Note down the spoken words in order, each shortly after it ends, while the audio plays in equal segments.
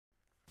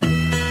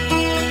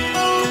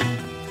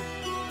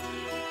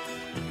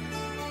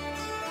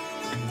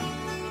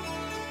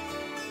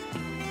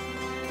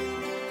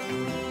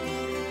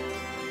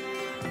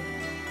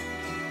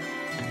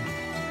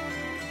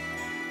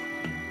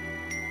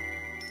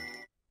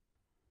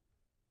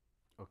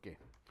Okay.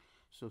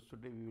 So,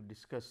 today we will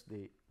discuss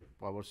the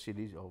power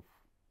series of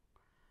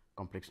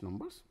complex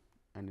numbers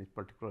and in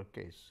particular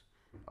case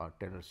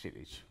Taylor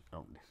series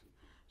around this.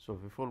 So,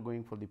 before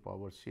going for the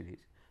power series,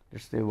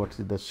 let us say what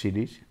is the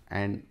series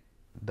and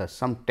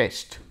some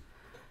test,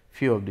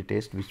 few of the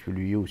tests which will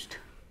be used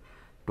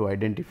to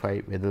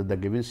identify whether the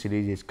given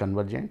series is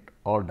convergent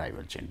or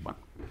divergent one.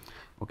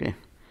 Okay.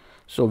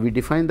 So, we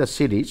define the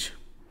series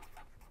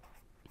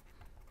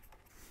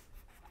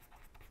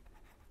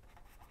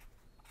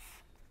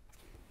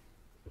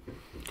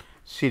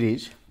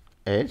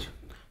as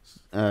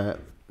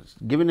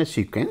given a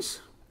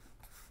sequence,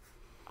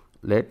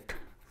 let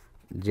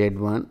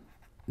Z1,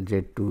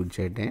 Z2,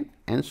 Zn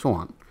and so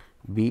on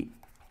be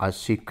a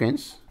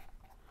sequence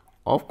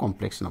of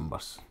complex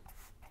numbers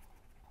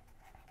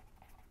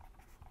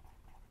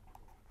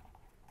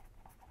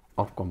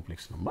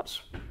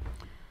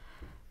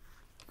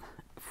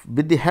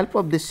With the help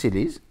of this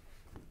series,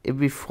 if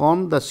we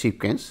form the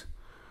sequence,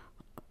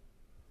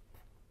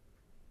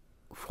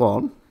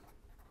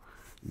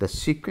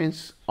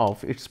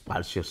 of its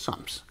partial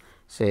sums,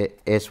 say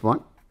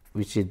S1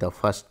 which is the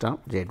first term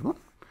Z1,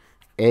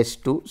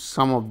 S2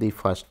 sum of the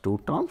first two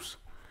terms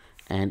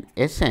and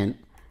Sn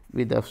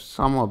with the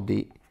sum of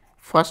the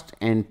first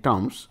n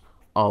terms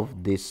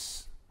of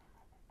this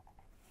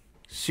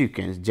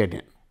sequence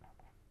Zn.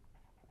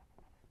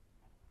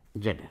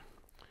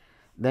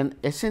 Then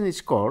Sn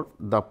is called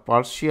the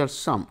partial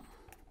sum.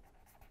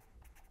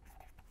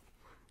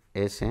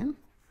 Sn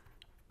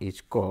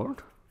is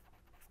called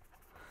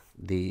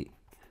the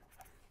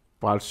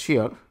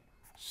partial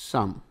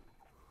sum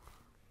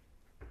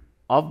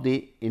of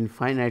the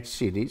infinite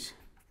series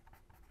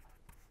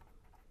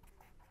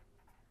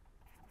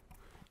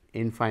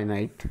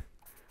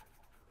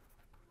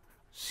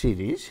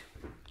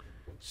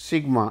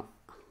sigma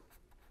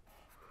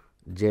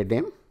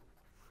Zm,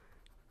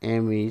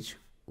 m is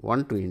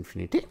 1 to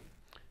infinity,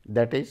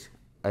 that is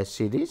a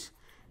series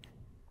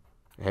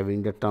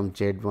having the term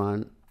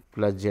Z1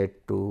 plus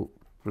Z2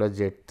 plus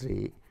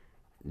Z3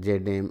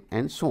 Zm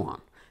and so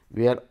on,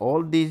 where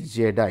all these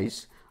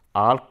Zi's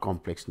are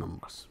complex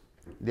numbers.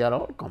 They are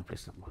all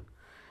complex numbers.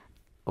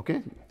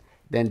 Okay.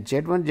 Then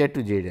Z1,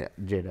 Z2,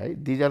 Zi,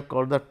 these are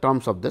called the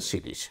terms of the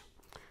series,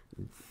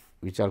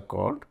 which are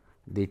called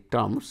the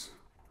terms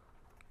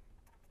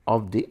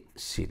of the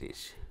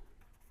series.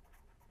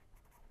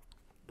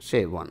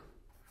 Say 1,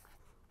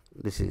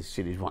 this is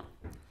series 1.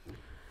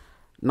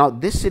 Now,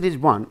 this series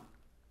 1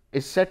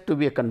 is said to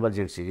be a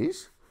convergent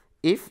series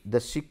if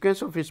the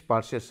sequence of its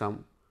partial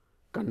sum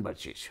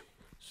converges.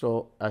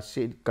 So, a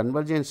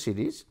convergent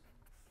series,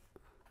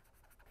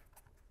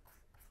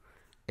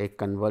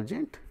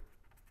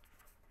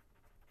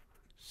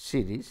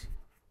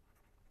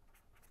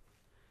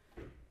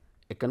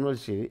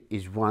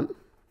 is one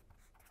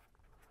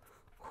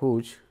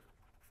whose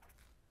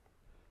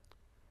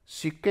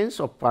sequence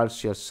of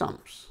partial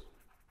sums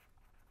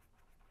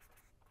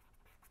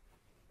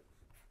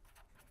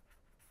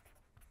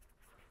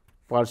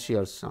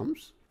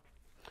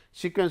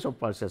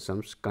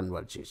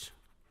converges.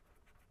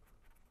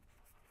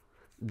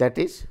 That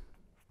is,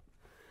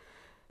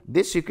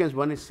 this sequence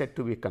 1 is said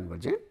to be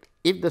convergent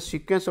if the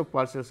sequence of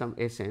partial sum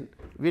Sn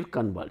will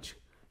converge.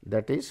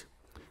 That is,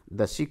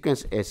 the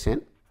sequence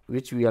Sn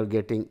which we are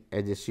getting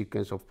as a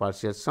sequence of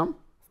partial sum,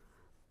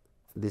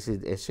 this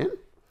is Sn.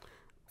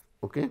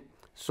 Okay.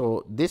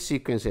 So, this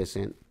sequence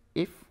Sn,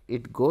 if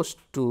it goes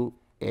to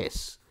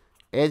S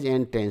as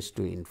n tends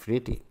to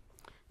infinity,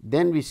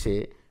 then we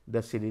say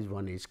the series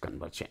 1 is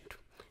convergent,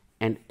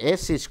 and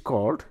S is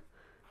called,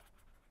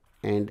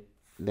 and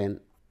then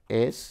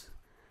S,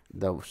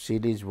 the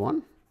series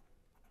 1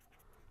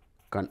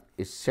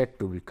 is said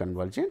to be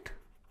convergent,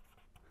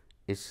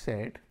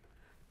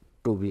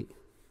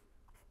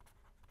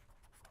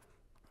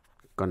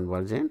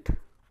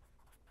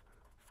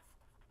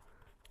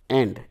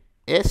 and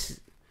S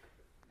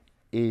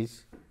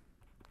is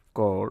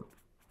called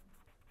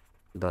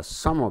the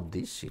sum of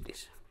the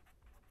series.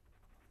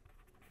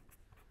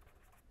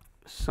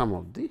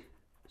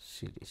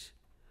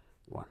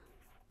 One.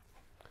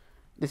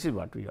 This is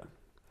what we are.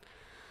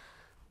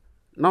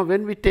 Now,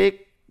 when we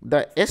take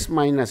the S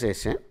minus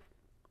Sn,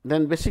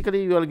 then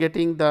basically you are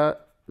getting the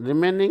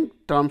remaining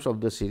terms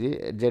of the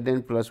series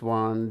Zn plus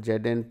 1,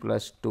 Zn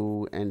plus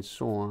 2 and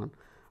so on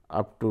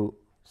up to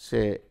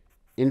say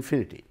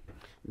infinity.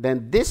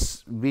 Then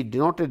this we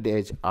denoted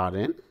as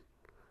Rn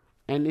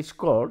and is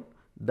called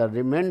the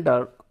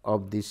remainder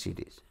of the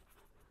series.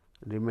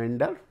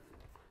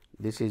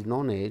 This is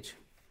known as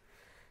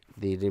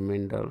the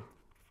remainder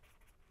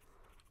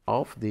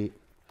of the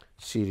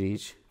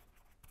series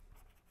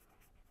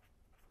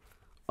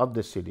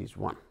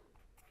 1.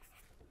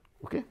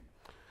 Okay.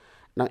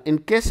 Now, in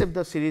case if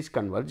the series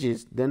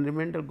converges, then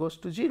remainder goes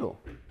to 0.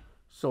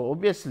 So,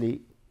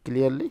 obviously,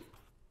 clearly,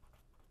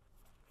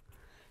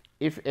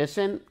 if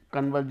Sn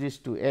converges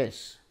to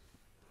S,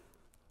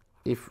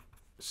 if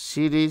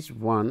series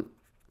 1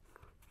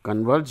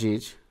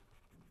 converges,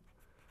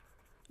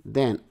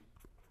 then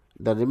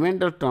the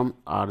remainder term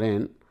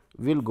Rn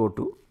will go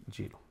to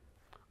 0.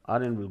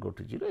 R n will go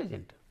to 0 as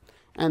enter,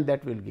 and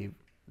that will give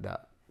the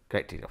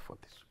criteria for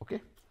this.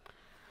 Okay.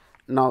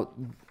 Now,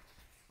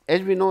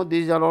 as we know,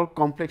 these are all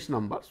complex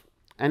numbers,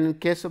 and in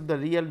case of the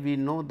real, we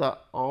know the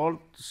all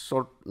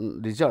sort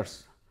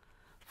results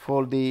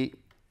for the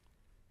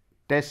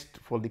test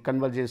for the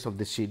convergence of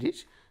the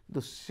series.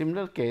 The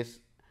similar case,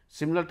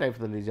 similar type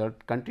of the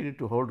result continue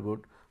to hold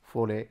good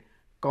for a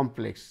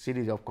complex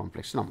series of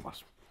complex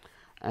numbers.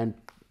 And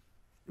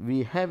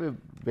we have a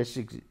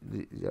basic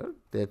result,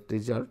 that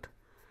result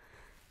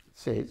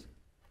says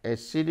a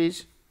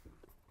series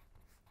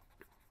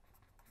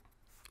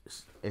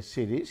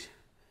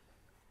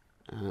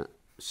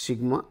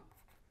sigma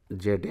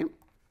z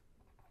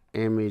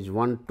m is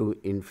 1 to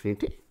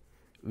infinity,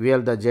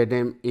 where the z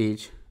m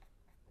is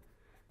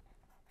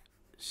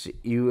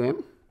u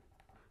m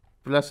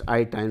plus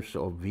I times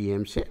of v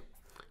m, say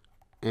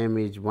m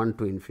is 1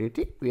 to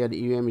infinity, where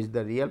u m is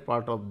the real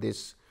part of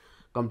this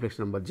complex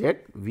number z,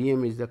 v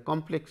m is the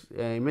complex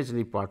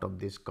imaginary part of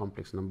this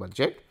complex number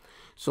z.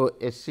 So,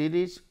 a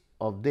series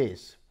of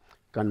this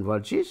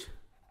converges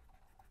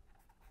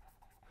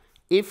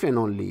if and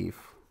only if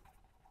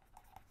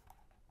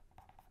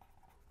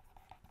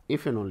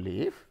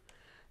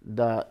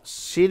the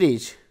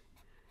series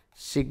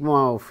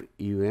sigma of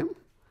u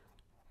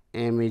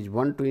m is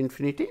 1 to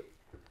infinity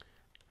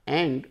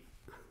and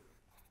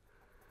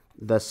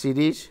the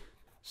series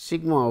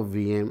sigma of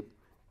v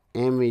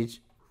m is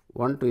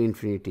 1 to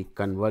infinity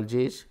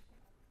converges.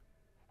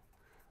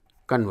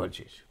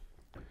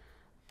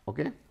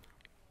 Okay.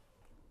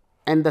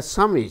 And the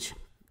sum is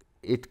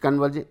it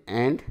converges,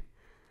 and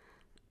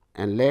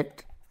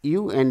let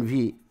u and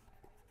v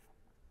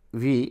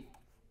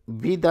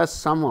be the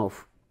sum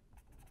of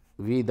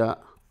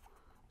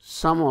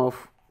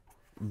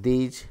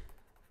these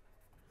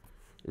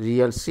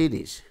real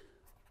series.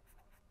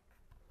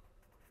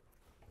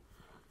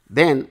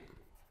 Then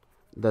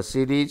the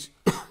series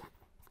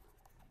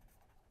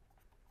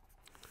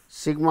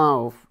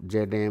sigma of z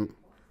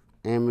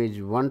m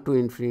is 1 to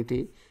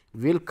infinity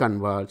will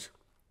converge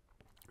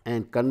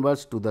and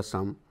converge to the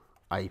sum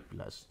I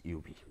plus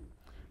u b.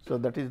 So,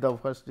 that is the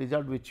first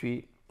result which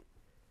we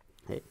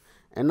have.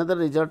 Another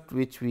result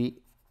which we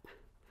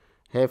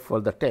have for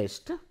the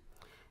test,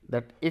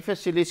 that if a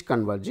series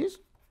converges,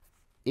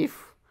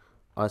 if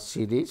a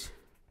series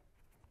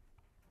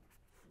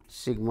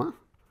sigma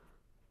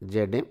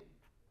z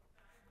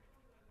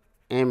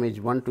m is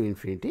 1 to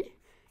infinity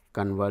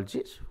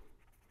converges,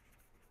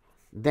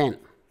 then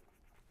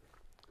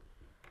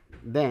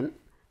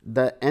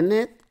the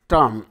nth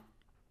term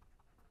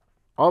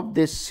of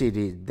this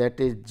series, that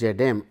is z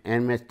m,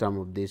 nth term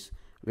of this,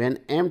 when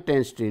m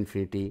tends to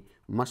infinity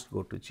must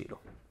go to 0.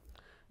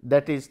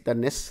 That is the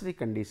necessary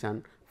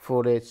condition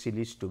for a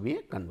series to be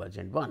a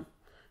convergent one.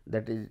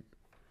 That is,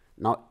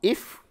 now,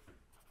 if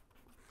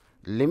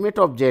limit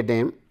of z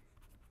m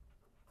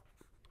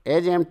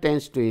as m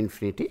tends to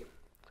infinity,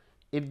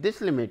 if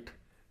this limit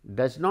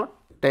does not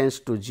tends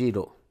to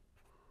 0,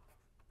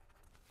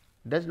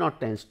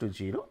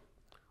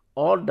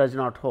 or does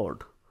not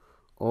hold,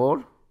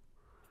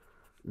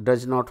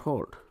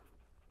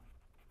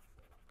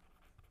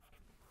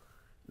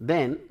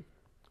 then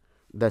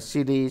the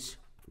series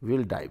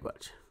will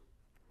diverge.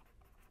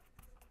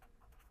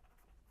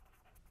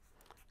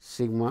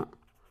 Sigma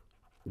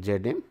z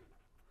m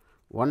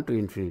 1 to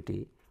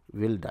infinity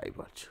will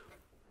diverge.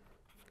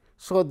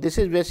 So, this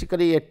is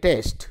basically a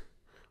test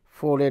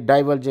for a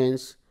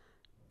divergence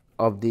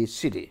of the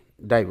series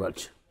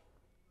diverge.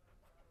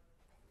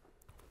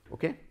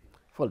 Okay,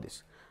 for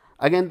this.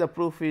 Again, the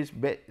proof is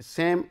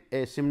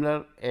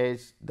similar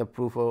as the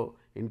proof of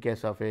in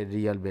case of a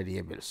real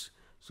variables.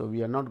 So,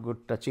 we are not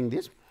good touching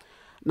this.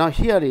 Now,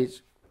 here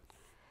is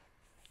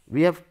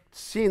we have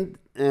seen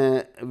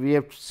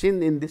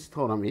in this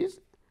theorem is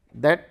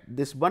that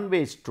this one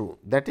way is true,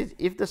 that is,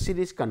 if the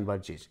series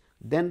converges,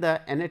 then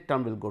the nth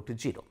term will go to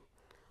 0.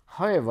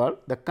 However,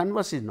 the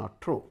converse is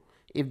not true.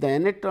 If the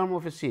nth term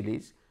of a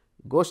series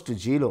goes to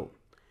 0,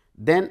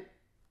 then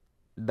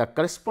the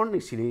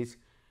corresponding series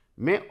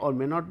may or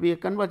may not be a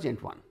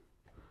convergent one,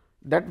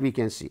 that we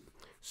can see.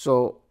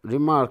 So, the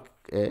remark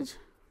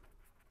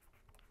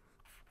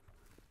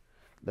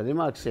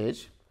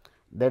says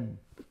that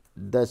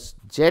the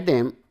z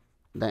m,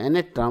 the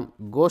nth term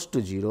goes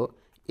to 0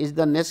 is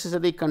the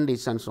necessary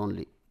conditions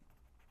only,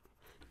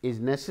 is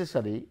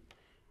necessary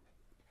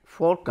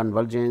for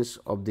convergence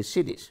of the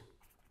series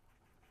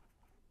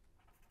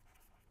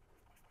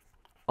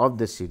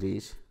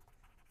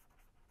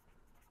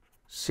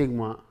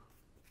sigma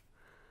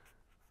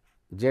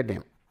z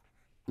m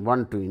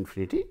 1 to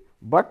infinity,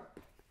 but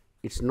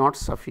it is not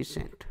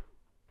sufficient.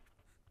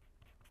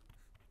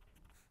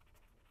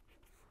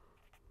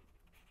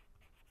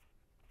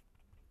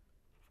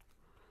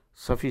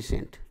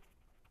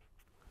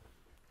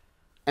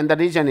 And the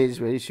reason is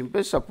very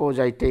simple. Suppose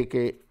I take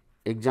a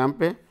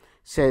example,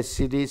 say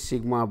series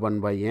sigma 1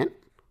 by n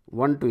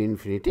 1 to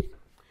infinity.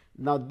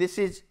 Now, this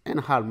is an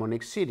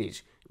harmonic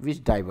series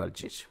which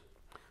diverges,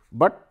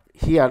 but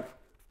here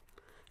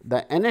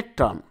the nth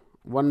term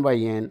 1 by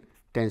n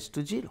tends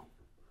to 0.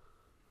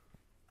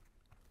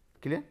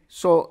 clear.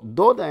 So,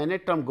 though the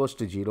nth term goes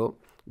to 0,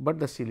 but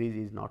the series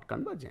is not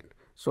convergent.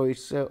 So, it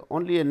is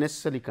only a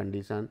necessary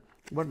condition,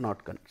 but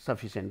not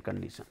sufficient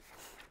condition.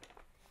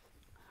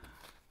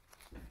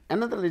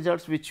 Another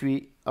results which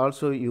we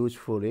also use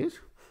for is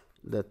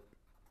the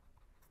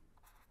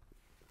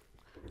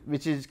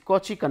which is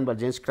Cauchy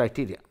convergence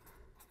criteria.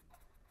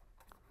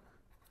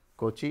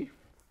 Cauchy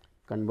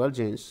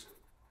convergence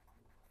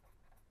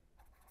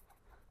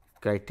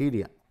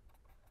criteria,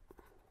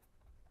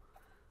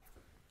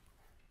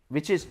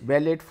 which is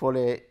valid for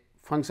a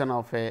function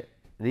of a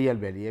real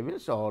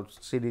variables or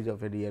series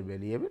of a real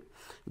variable.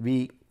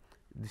 The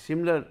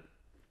similar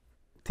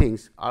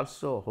things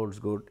also holds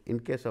good in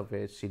case of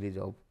a series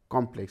of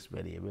complex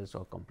variables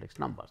or complex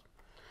numbers.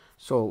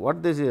 So,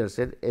 what this is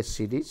said, a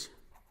series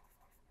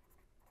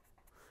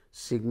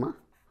sigma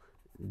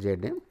z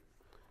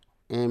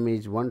m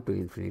is 1 to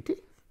infinity.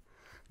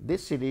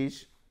 This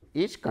series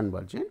is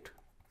convergent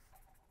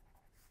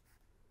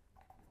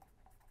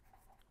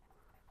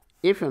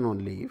if and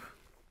only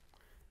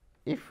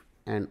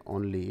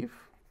if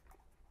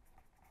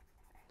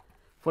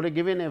for a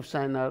given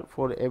epsilon r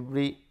for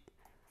every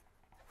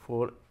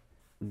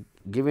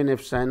given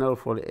epsilon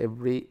for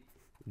every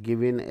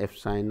given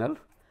epsilon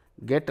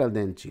greater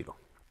than 0,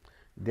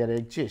 there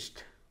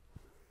exists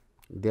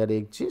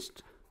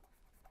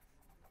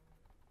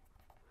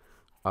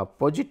a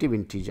positive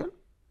integer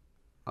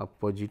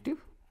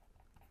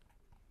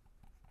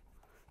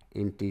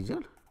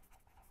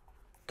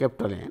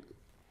capital N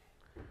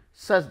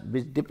such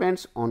which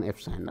depends on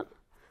epsilon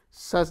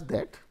such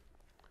that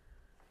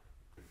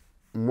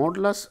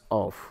modulus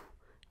of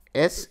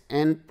S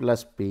n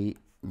plus p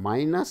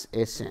minus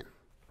S n,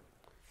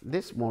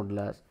 this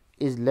modulus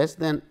is less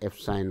than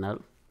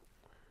epsilon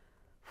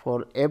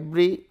for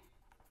every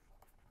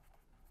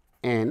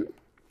n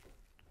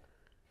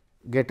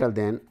greater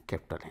than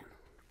capital N,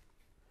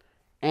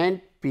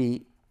 and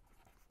p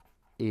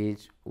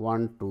is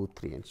 1, 2,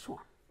 3 and so on.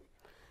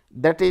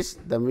 That is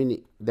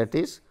the that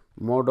is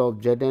mod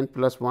of z n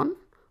plus 1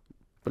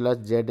 plus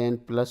z n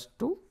plus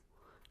 2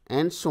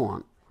 and so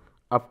on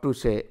up to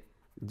say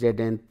z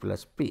n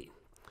plus p.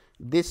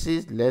 This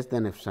is less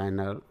than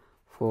epsilon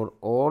for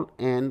all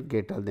n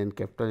greater than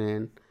capital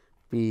N,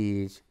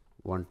 p is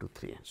 1, 2,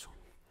 3 and so on.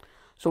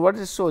 So, what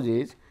it shows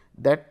is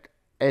that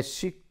a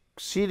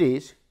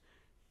series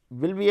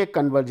will be a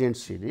convergent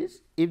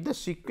series if the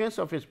sequence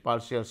of its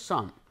partial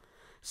sum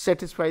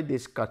satisfy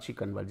this Cauchy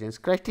convergence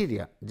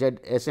criteria, z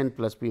S n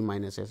plus p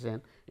minus S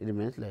n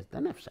remains less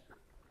than epsilon.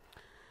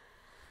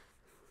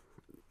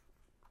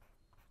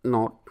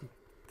 Note,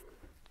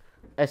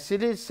 a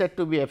series said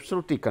to be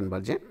absolutely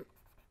convergent,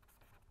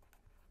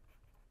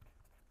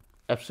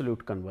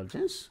 absolute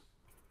convergence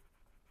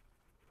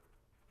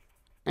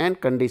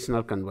and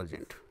conditional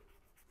convergent.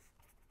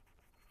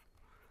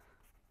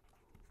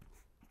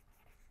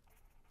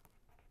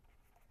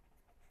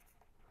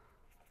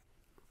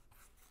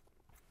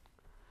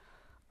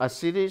 A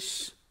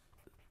series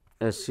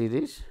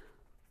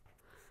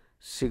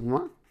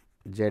sigma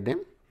z m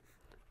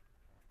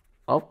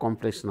of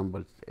complex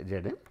number z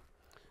m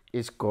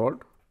is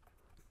called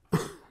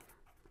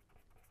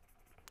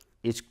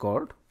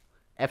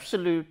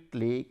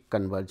absolutely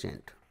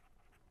convergent,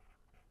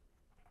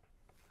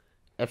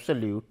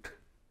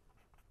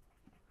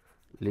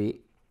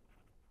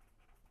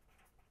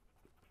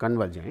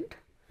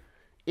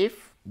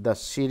 if the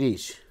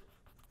series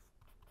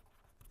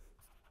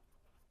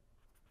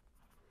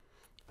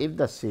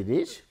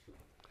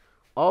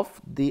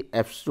of the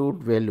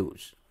absolute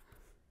values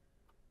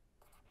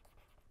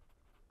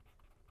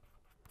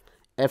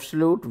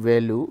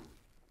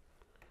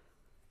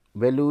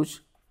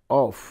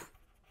of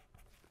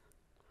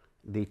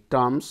the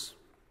terms,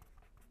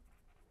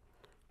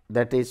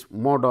 that is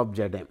mod of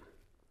z m,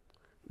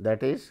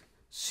 that is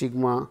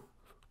sigma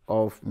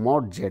of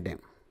mod z m,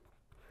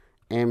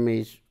 m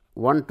is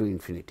 1 to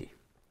infinity,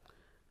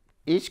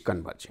 is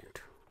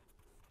convergent.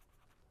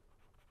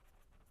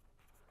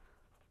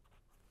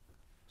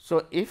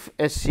 So, if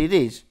a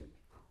series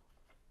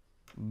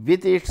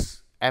with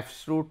its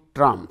absolute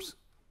terms,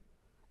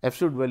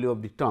 absolute value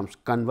of the terms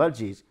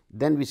converges,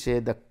 then we say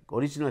the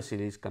original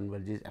series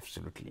converges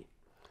absolutely.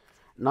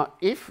 Now,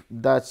 if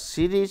the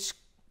series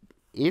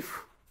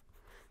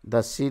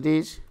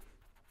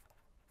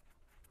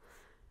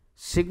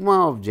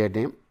sigma of z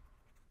m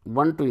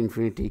 1 to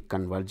infinity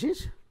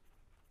converges,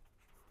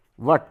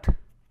 what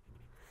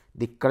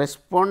the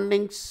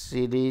corresponding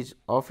series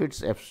of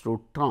its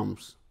absolute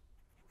terms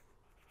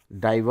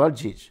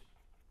diverges,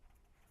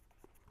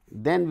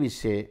 then we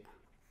say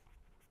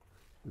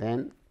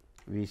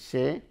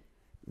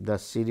the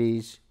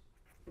series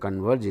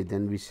converges,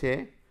 then we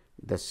say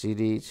the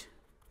series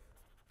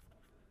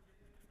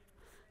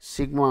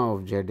sigma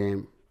of z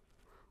m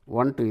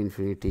 1 to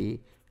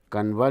infinity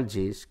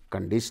converges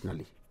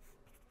conditionally.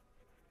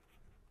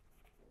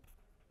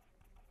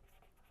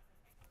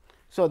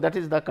 So, that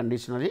is the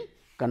conditionally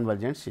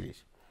convergent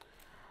series.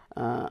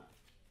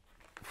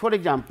 For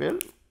example,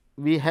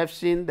 we have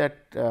seen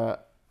that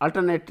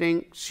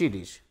alternating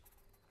series,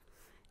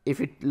 if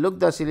it look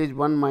the series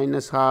 1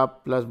 minus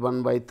half plus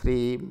 1 by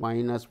 3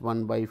 minus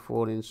 1 by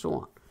 4 and so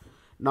on.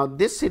 Now,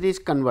 this series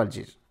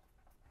converges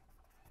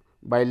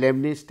by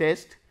Leibniz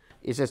test.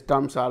 It says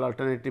terms are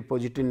alternative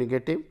positive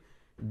negative,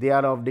 they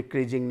are of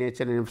decreasing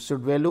nature in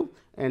absolute value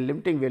and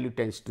limiting value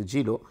tends to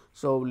 0.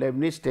 So,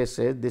 Leibniz test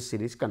says this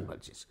series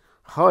converges.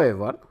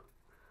 However,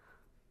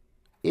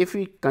 if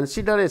we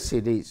consider a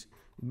series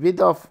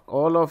with of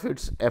all of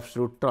its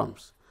absolute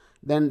terms,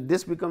 then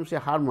this becomes a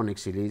harmonic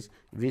series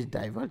which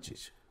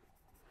diverges.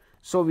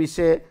 So, we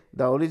say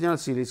the original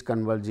series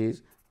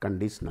converges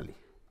conditionally.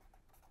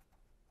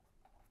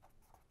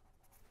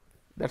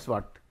 That is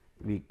what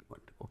we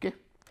want. Okay.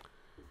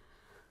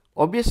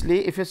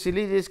 Obviously, if a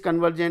series is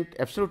convergent,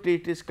 absolutely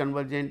it is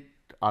convergent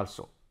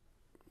also.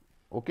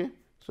 Okay.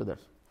 So, that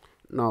is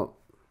now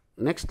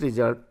next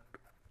result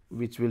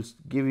which will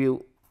give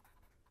you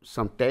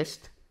some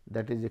test,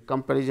 that is a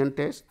comparison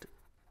test.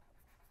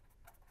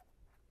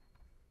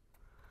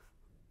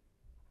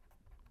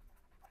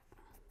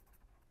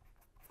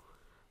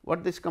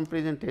 What this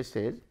comparison test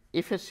says,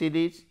 if a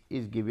series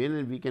is given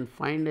and we can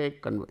find a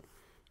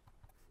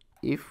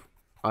if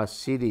a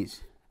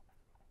series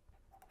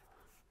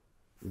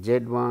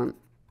Z1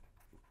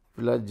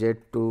 plus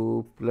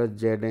Z2 plus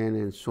Zn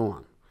and so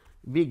on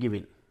be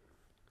given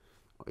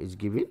is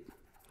given,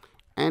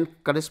 and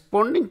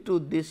corresponding to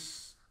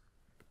this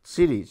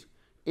series,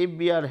 if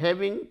we are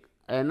having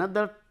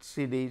another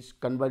series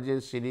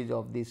convergence series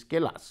of these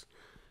scalars,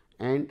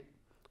 and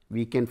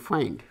we can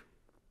find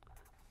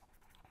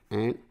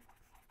a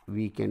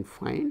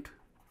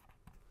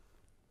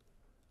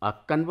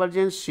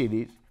convergence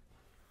series,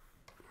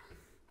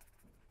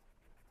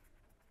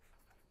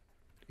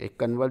 a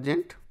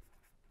convergent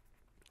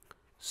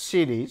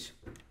series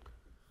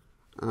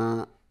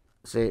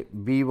say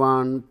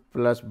B1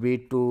 plus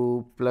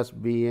B2 plus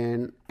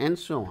Bn and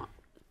so on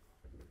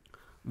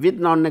with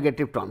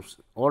non-negative terms,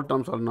 all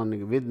terms are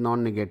non-negative, with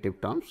non-negative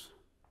terms,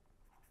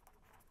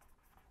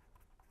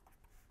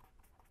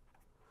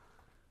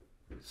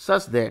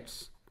 such that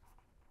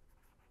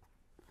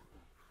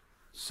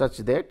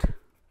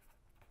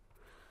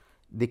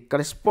the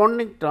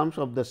corresponding terms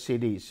of the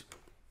series,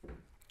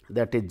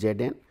 that is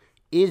Zn,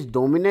 is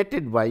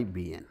dominated by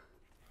Bn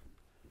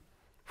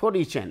for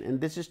each n,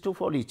 and this is true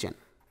for each n.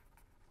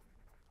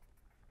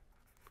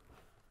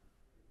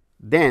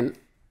 Then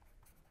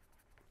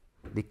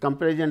the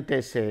comparison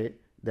test say,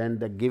 then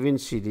the given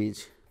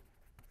series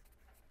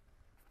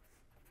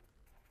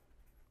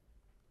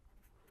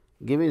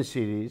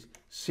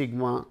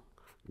sigma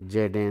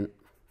Zn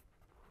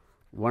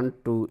 1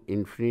 to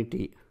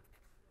infinity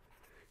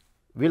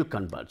will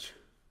converges,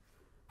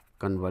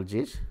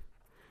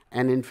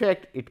 and in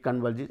fact, it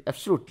converges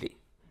absolutely,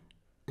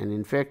 and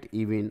in fact,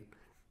 even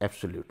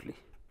absolutely.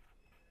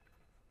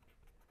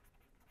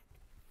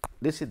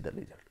 This is the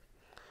result.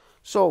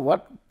 So,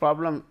 what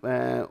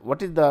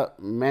is the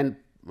main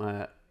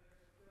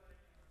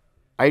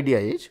idea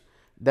is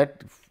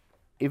that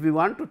if we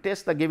want to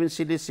test the given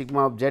series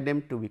sigma of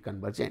Zm to be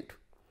convergent,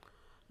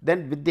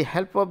 then with the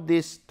help of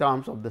these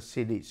terms of the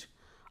series,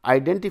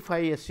 identify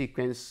a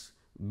sequence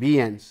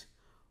Bn's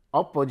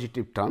of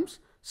positive terms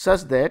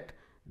such that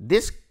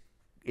this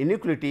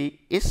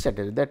inequality is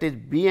settled, that is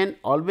Bn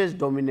always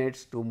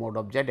dominates to mode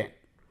of Zn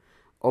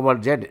over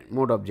Zn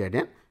mode of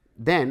Zn.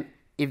 Then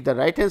if the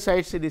right hand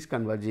side series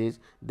converges,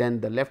 then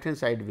the left hand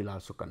side will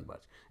also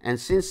converge, and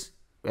since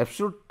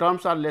absolute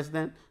terms are less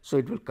than, so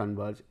it will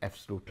converge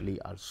absolutely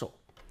also.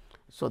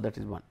 So, that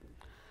is one.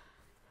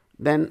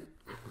 Then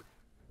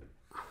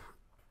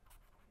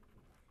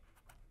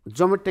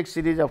geometric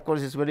series, of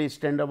course, is very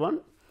standard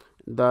one.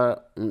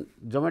 The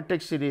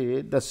geometric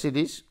series, the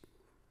series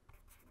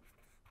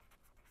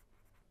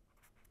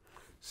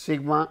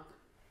sigma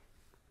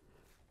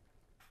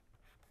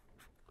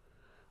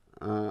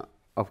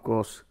of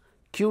course,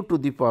 q to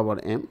the power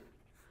m,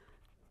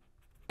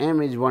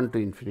 m is 1 to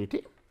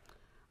infinity,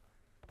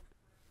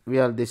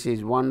 where this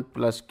is 1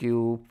 plus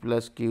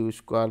q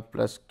square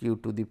plus q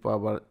to the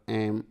power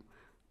m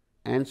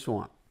and so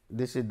on.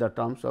 This is the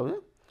terms of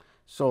it.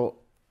 So,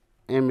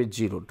 m is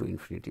 0 to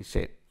infinity,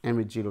 say m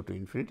is 0 to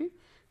infinity,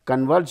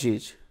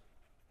 converges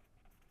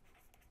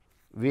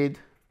with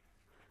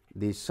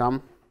the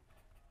sum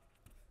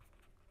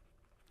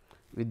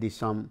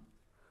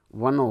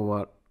 1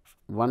 over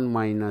 1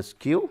 minus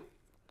q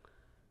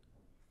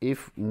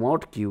if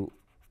mod q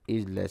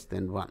is less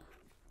than 1,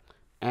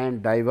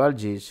 and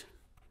diverges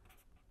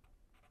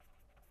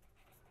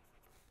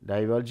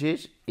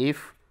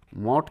if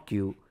mod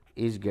q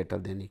is greater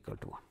than equal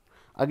to 1.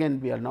 Again,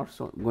 we are not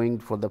going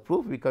for the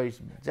proof, because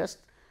it is just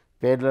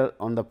parallel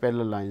on the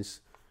parallel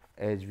lines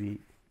as we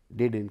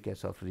did in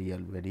case of real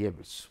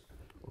variables.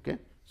 Okay.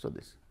 So,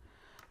 this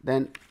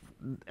then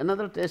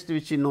another test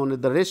which is known as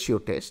the ratio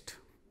test.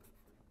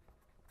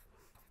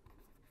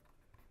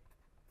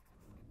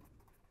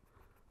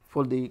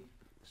 For the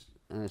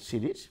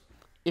series,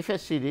 if a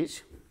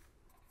series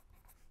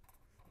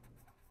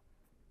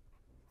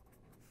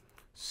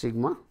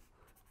sigma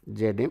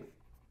Z m,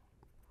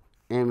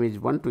 m is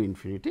 1 to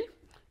infinity,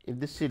 if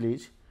this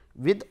series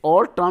with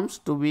all terms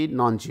to be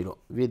non-zero,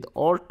 with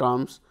all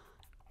terms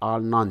are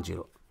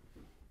non-zero,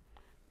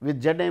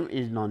 with Z m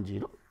is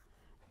non-zero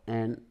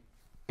and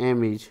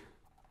m is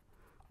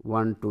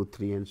 1, 2,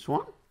 3 and so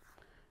on,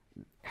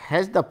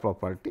 has the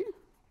property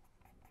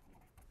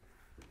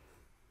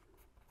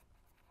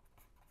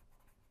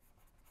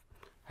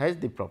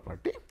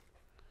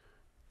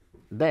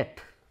that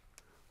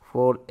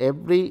for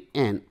every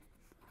n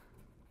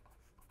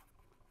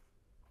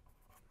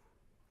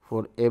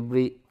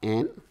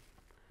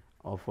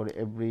or for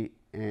every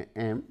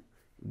m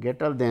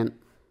greater than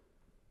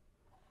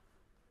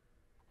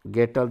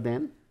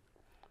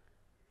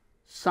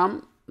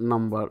some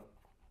number,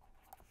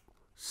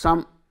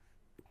 some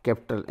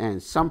capital N,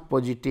 some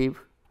positive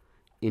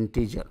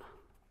integer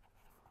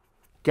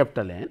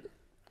capital N,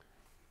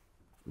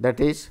 that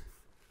is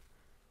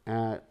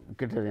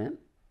greater than,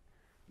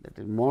 that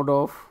is mod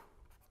of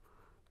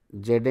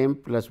Z m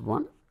plus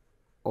 1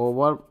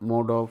 over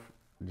mod of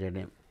Z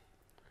m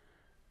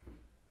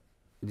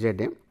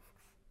greater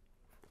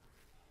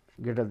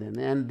than,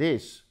 and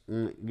this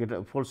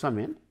greater for some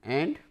n,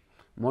 and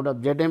mod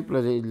of Z m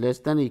plus is less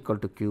than or equal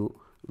to q,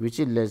 which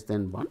is less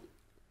than 1,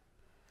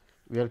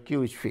 where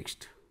q is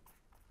fixed.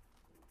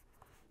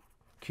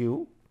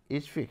 Q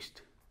is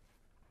fixed.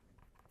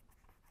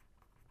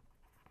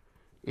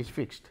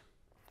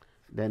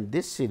 Then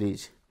this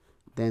series,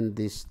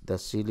 the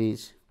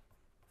series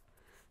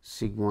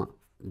sigma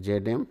Z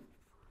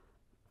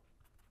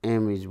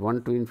m is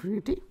 1 to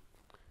infinity.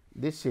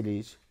 This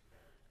series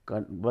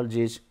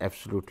converges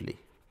absolutely.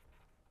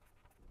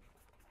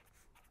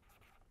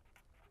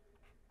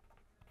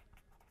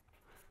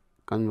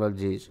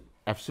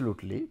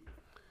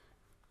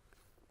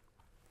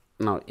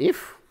 Now,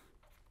 if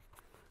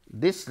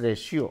this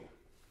ratio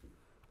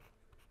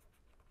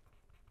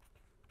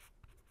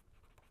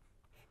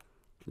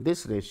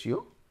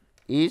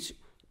is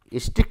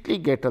strictly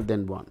greater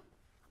than 1,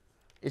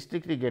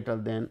 strictly greater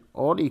than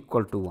or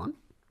equal to 1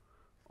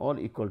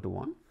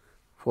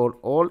 for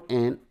all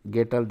n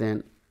greater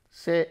than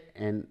say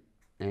n,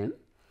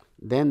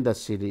 then the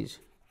series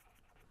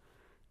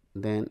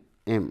then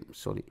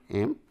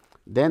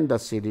the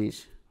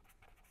series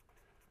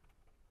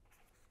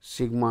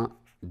sigma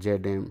Z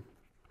m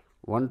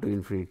 1 to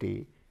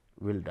infinity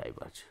will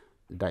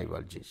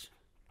diverges.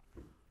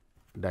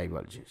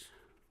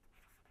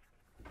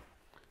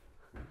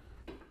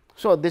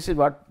 So, this is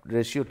what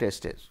ratio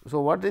test is.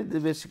 So, what is the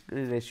basic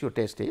ratio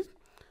test is?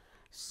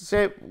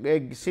 Say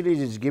a series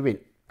is given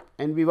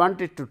and we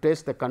wanted to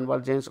test the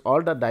convergence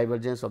or the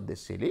divergence of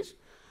this series,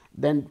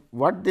 then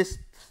what this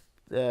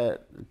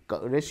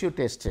ratio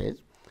test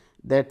says,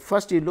 that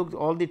first you look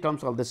all the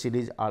terms of the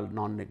series are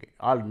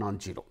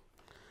non-zero.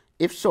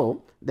 If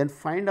so, then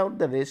find out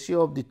the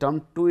ratio of the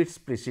term to its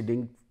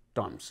preceding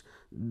terms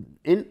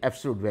in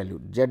absolute value.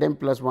 Z m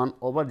plus 1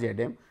 over Z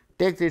m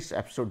takes its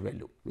absolute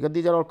value, because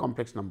these are all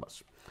complex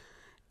numbers.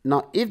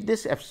 Now, if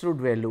this absolute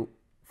value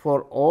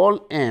for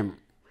all m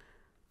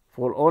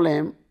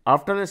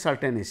after a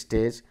certain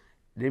stage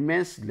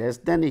remains less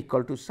than or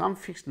equal to some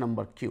fixed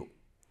number q,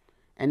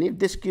 and if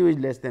this q is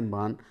less than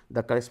 1,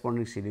 the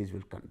corresponding series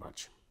will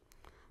converge.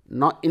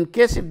 Now, in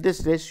case if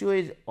this ratio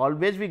is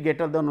always be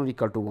greater than or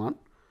equal to 1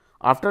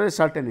 after a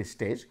certain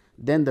stage,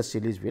 then the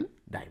series will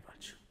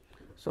diverge.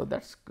 So,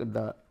 that is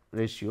the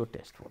ratio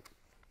test for.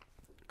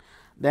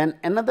 Then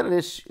another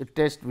ratio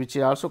test, which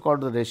is also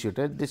called the ratio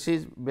test, this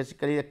is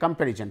basically a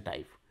comparison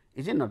type,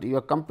 is it not? You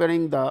are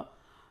comparing the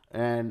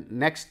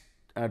next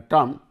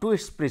term to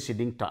its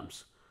preceding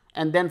terms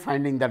and then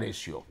finding the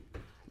ratio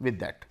with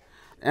that.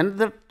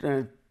 Another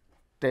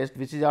test,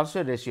 which is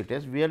also a ratio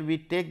test, where we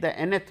take the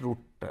nth root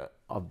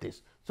of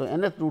this. So,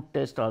 nth root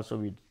test also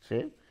we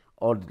say,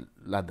 or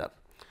other.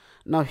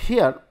 Now,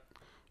 here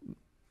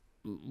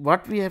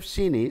what we have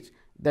seen is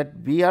that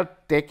we are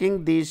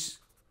taking these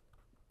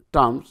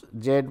terms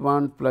Z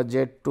 1 plus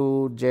Z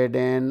 2, Z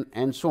n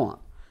and so on.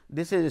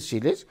 This is a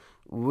series.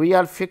 We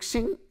are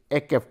fixing a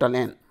capital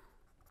N.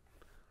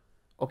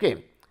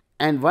 Okay.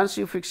 And once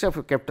you fix a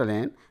capital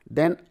N,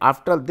 then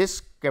after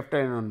this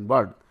capital N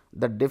onward,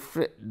 the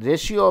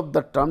ratio of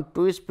the term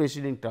to its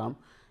preceding term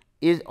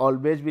is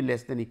always be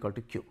less than or equal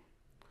to q.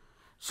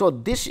 So,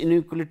 this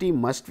inequality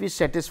must be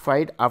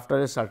satisfied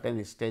after a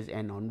certain stage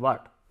n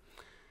onward,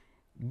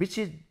 which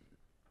is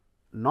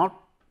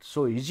not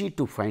so easy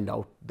to find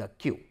out the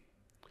q.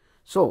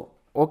 So,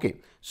 okay.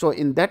 So,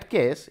 in that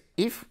case,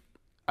 if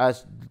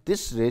as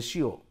this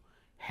ratio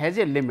has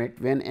a limit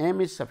when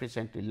m is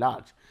sufficiently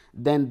large,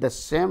 then the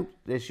same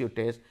ratio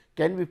test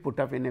can be put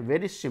up in a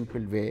very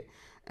simple way,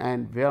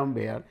 and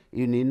where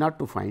you need not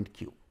to find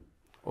q.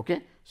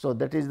 Okay. So,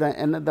 that is the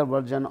another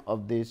version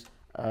of this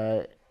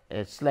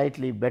a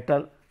slightly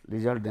better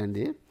result than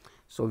this.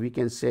 So, we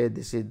can say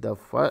this is the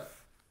first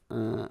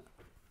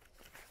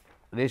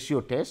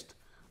ratio test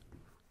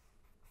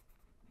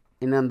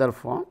in another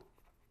form.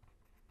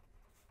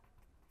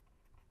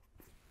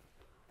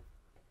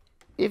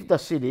 If the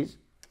series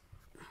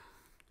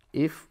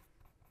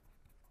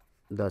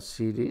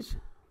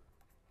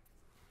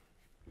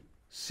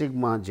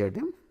sigma Z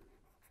m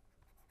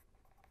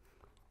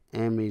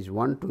m is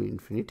 1 to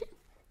infinity,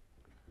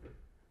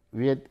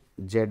 where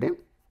z m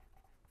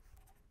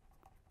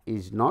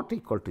is not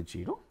equal to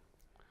 0,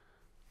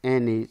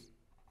 n is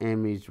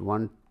m is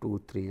 1,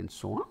 2, 3 and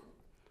so on,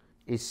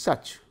 is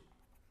such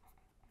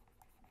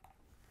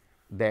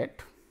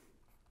that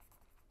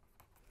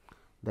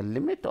the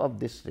limit of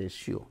this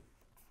ratio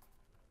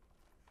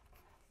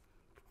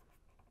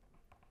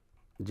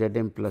z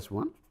m plus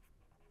 1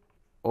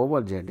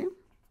 over z m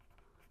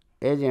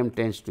as m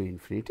tends to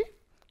infinity,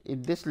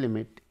 if this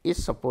limit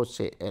is suppose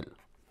say L,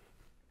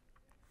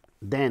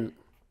 then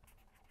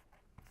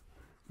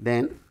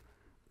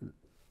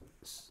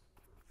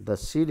the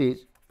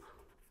series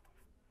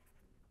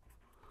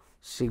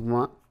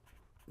sigma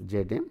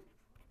z m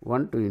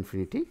 1 to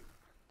infinity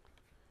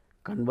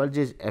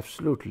converges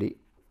absolutely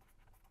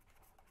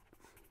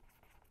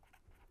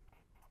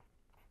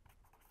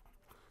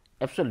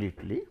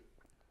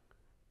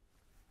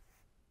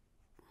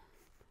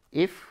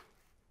if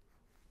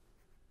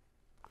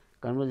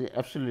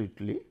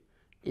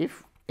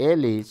if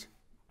L is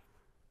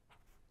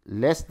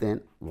less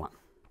than 1.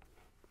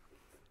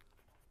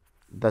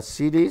 The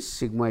series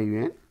sigma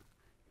u n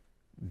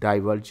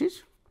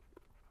diverges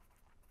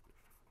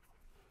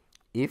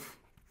if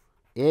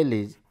L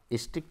is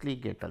strictly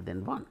greater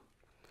than 1,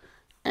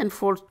 and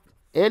for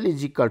L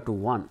is equal to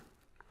 1,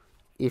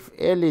 if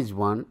L is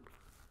 1,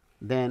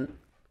 then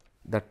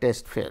the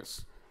test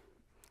fails,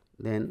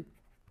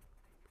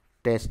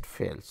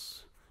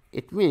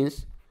 It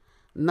means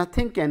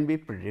nothing can be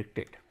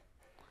predicted,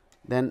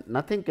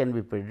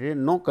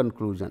 no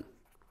conclusion.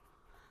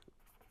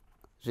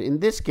 So, in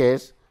this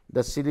case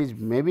the series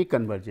may be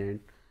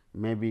convergent,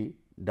 may be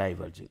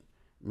diverging,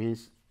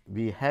 means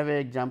we have an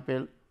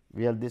example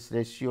where this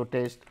ratio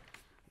test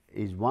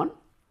is 1,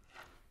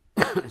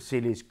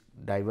 series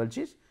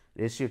diverges,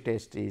 ratio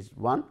test is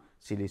 1,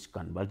 series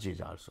converges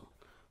also.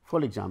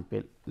 For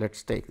example, let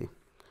us take it.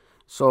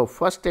 So,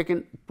 first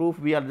taken proof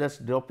we are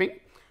just dropping,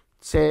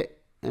 say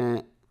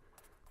in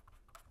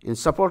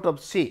support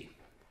of C,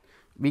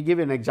 we give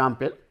an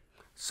example.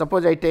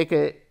 Suppose I take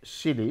a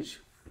series,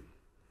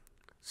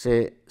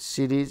 say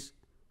series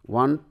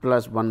 1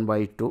 plus 1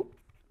 by 2,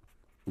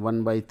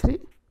 1 by 3,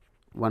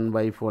 1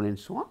 by 4 and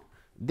so on.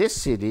 This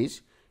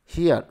series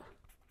here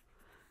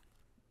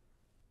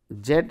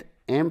z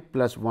m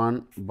plus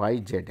 1 by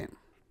z m,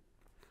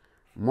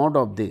 mod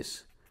of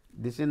this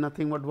is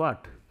nothing but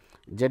what?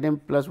 Z m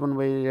plus 1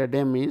 by z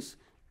m is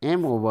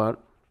m over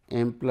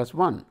m plus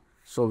 1.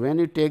 So, when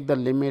you take the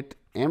limit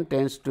m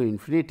tends to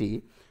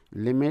infinity,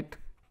 limit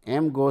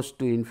m goes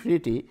to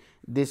infinity,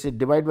 this is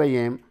divided by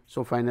m.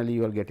 So, finally,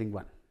 you are getting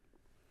 1,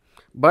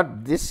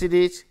 but this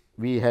series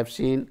we have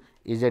seen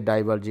is a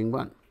diverging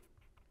one,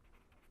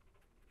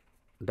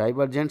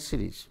 divergent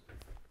series.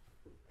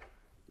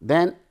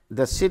 Then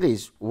the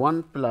series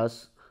 1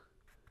 plus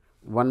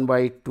 1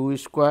 by 2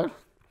 square,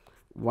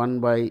 1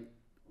 by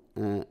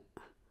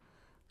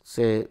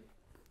say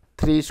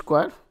 3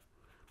 square,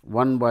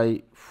 1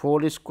 by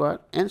 4 square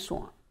and so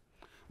on.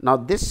 Now,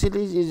 this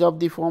series is of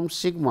the form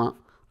sigma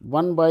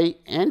 1 by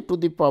n to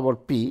the power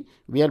p,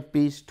 where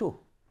p is 2,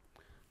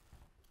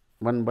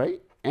 1 by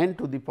n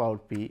to the power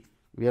p,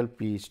 where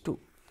p is 2.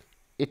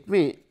 It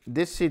means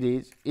this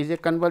series is a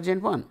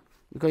convergent one,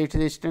 because it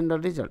is a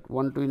standard result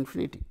 1 to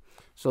infinity.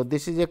 So,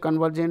 this is a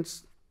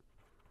convergence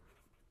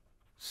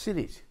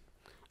series,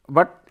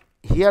 but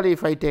here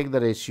if I take the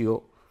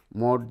ratio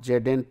mod z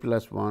n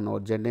plus 1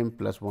 or z m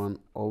plus 1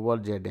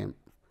 over z m,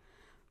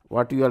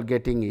 what you are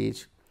getting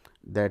is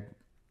that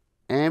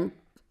m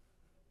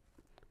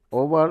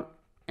over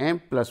m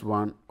plus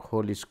 1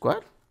 whole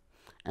square,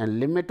 and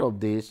limit of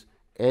this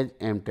as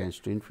m tends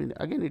to infinity,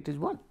 again it is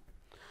 1.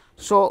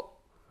 So,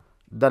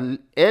 the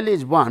L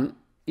is 1,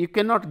 you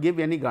cannot give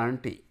any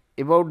guarantee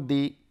about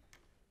the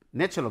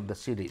nature of the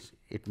series,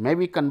 it may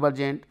be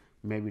convergent,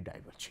 may be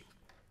diverging,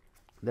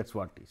 that is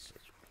what it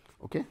says.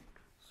 Okay.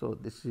 So,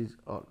 this is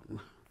all.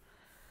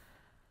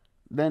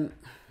 Then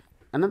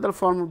another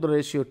form of the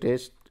ratio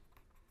test,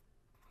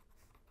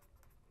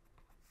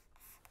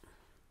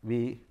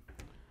 we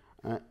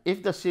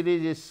if the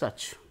series is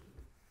such,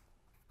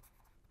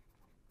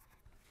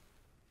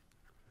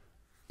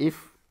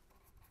 if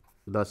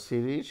a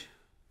series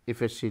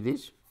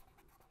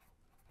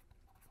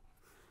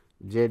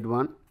z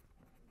 1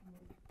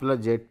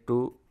 plus z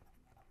 2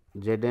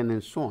 z n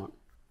and so on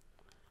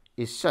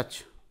is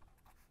such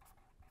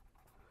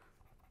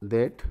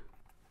that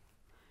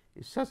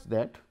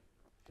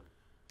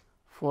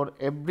for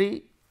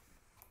every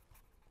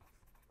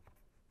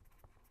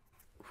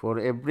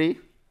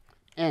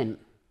n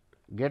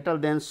greater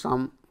than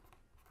some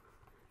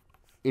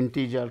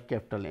integer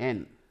capital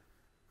N,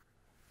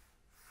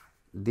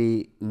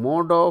 the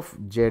mod of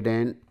z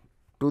n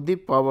to the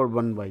power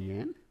 1 by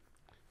n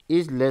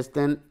is less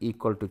than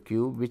equal to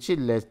q, which is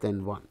less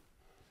than 1,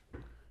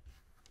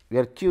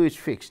 where q is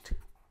fixed.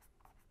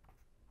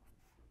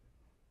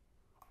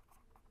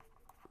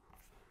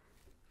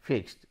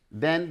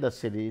 Then the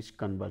series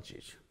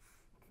converges.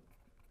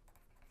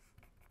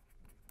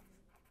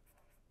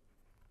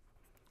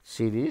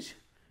 Series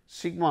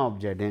sigma of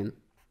Zn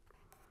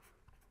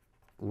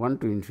 1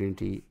 to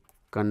infinity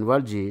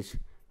converges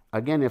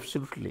again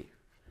absolutely,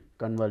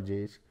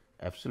 converges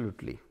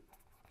absolutely,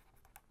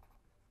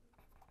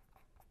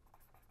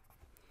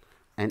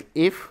 and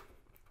if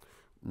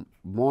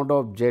mod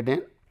of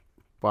Zn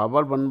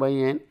power 1 by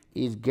n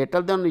is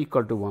greater than or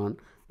equal to 1,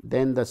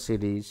 then the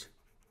series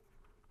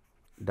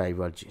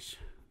diverges.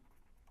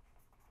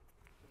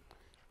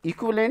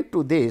 Equivalent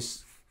to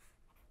this,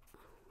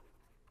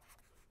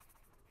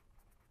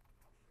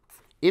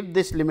 if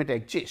this limit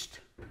exists,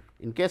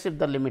 in case if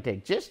the limit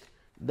exists,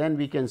 then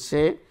we can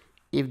say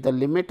if the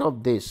limit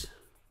of this,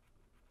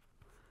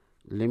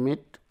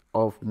 limit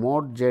of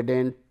mod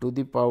Zn to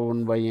the power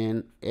 1 by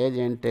n as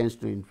n tends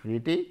to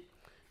infinity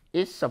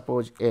is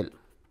suppose L,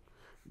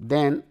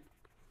 then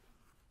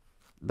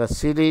the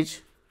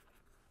series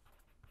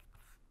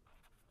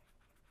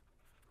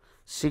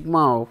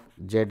sigma of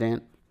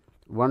Zn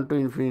 1 to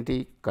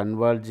infinity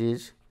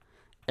converges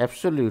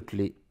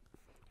absolutely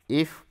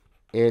if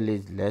L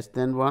is less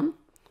than 1,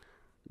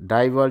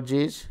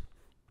 diverges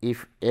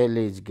if L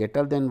is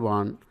greater than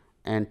 1,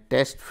 and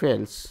test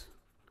fails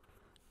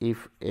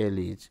if L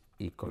is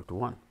equal to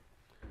 1.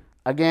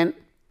 Again,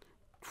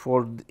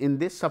 for in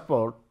this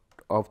support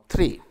of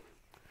 3,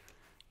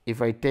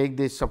 if I take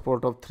this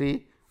support of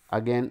 3,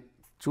 again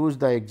choose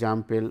the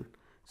example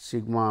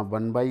sigma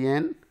 1 by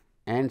n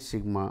and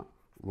sigma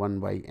 1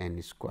 by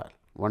n square,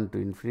 1 to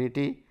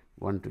infinity,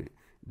 1 to,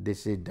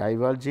 this is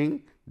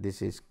diverging,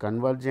 this is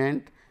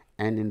convergent,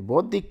 and in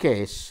both the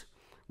case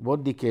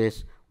mod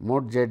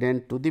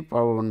Zn to the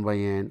power 1 by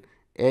n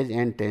as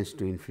n tends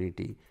to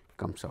infinity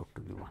comes out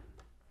to be 1.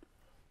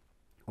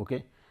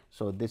 Okay.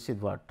 So, this is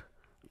what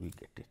we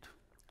get it.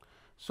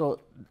 So,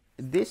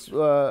 this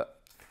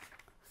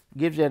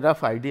gives a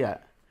rough idea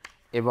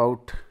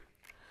about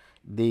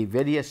the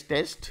various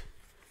tests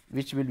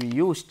which will be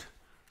used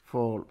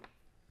for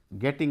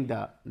getting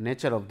the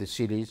nature of the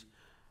series,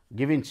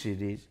 given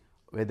series,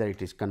 whether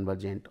it is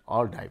convergent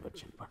or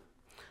divergent one.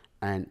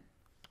 And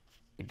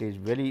it is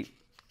very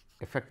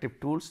effective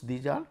tools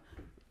these are,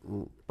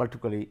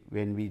 particularly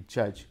when we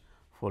judge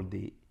for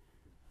the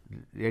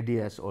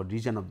radius or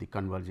region of the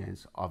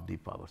convergence of the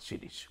power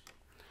series.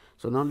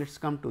 So, now let us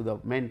come to the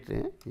main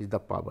thing is the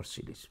power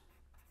series.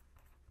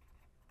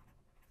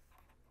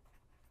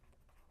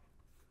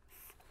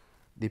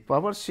 The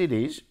power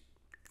series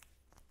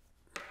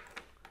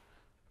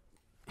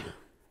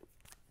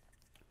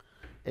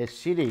a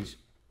series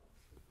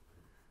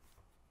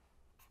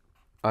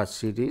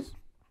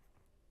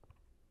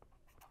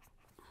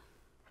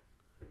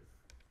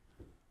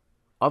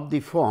of the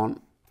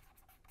form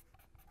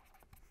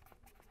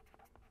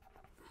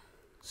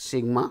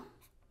sigma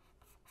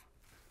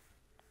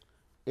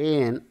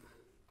n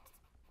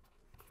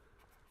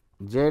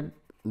z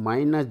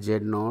minus z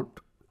naught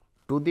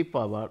to the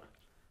power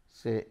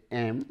say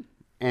m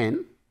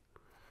n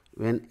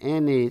when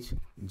n is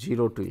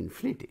 0 to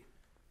infinity.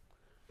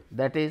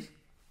 That is,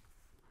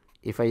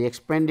 if I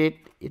expand it,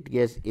 it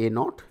gets a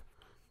naught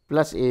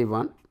plus a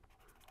 1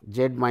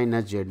 z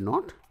minus z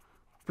naught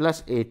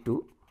plus a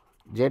 2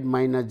 z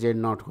minus z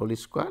naught whole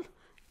square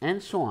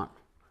and so on,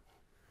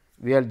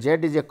 where z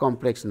is a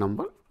complex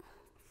number.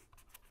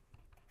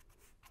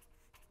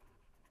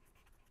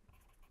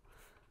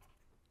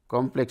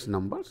 Complex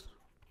numbers,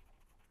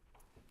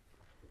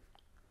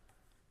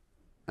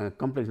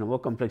 complex number,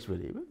 complex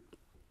variable,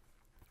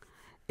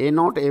 a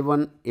naught, a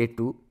 1, a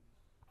 2,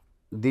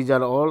 these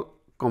are all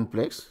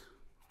complex,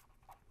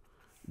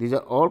 these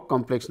are all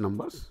complex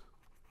numbers.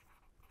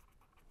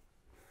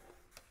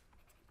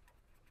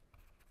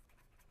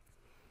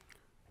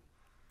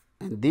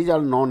 And these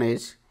are known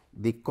as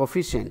the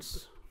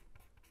coefficients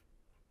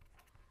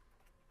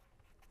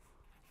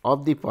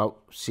of the power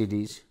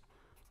series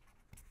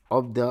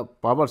of the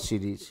power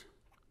series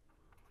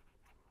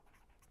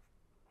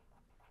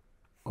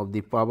of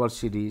the power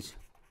series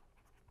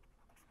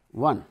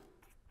 1,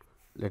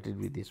 let it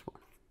be this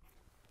one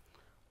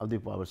of the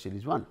power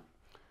series 1,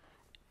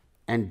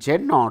 and z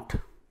naught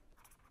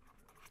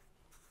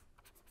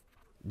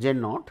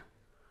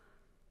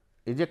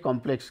is a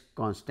complex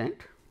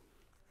constant.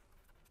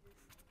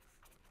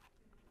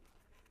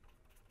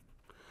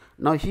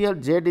 Now, here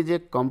z is a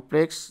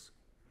complex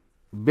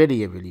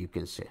variable, you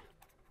can say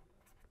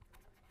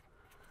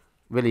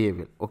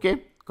variable,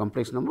 okay,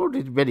 complex number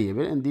is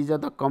variable, and these are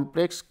the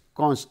complex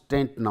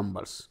constant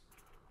numbers,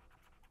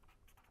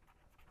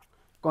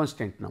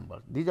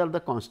 these are the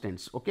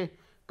constants, okay,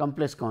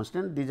 complex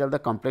constant, these are the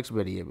complex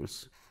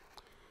variables,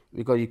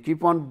 because you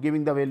keep on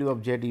giving the value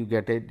of z, you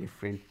get a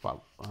different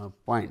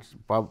points,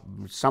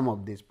 sum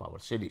of this power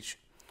series.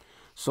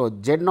 So,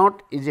 z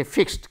naught is a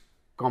fixed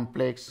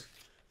complex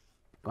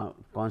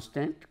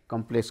constant,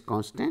 complex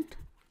constant,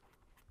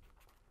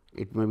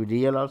 it may be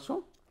real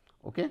also.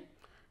 Okay.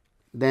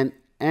 Then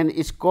n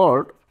is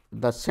called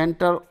the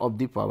center of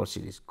the power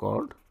series,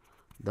 called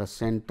the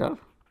center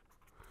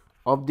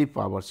of the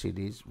power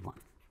series 1.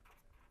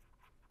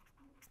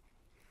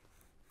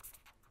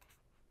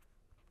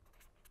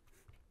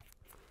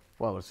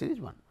 Power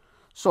series 1.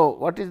 So,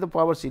 what is the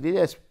power series?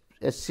 As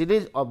a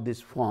series of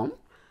this form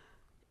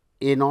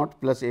a naught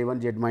plus a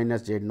 1 z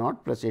minus z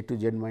naught plus a 2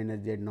 z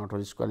minus z naught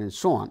whole square and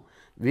so on,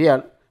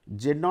 where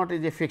z naught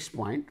is a fixed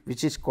point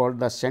which is called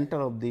the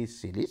center of the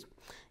series.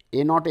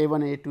 A naught, a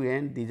 1, a 2,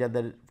 n, these are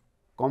the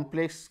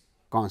complex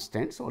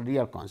constants or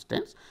real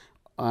constants,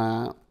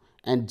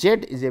 and z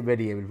is a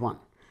variable one.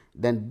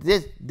 Then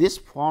this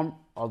form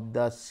of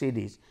the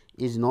series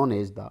is known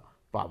as the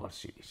power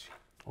series.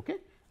 Okay?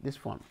 This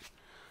form.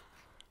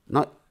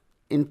 Now,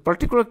 in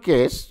particular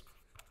case,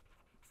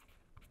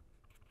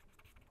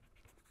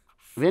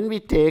 when we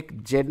take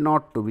z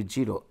naught to be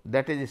 0,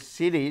 that is a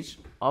series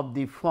of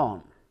the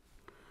form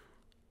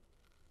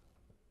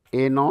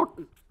a naught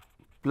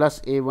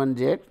plus a 1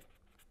 z,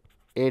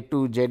 a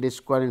 2 z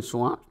square and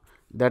so on,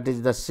 that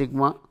is the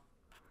sigma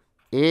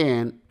a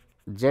n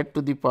z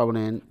to the power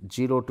n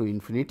 0 to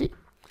infinity.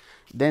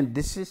 Then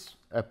this is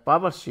a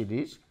power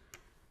series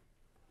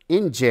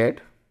in z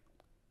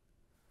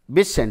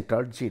with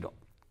center 0.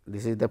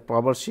 This is the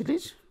power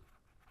series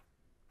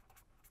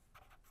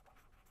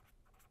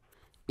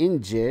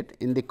in z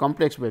in the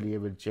complex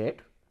variable z,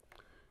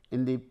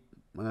 in the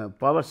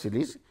power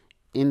series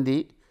in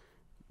the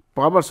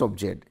powers of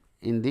z,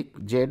 in the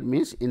z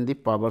means in the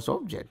powers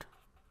of z,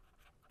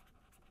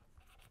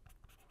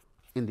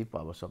 in the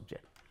powers of z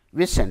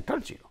with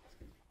center 0.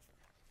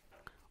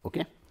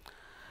 Okay.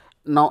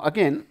 Now,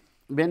 again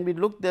when we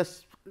look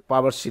this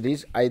power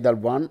series either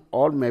 1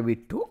 or maybe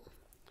 2,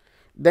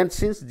 then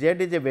since z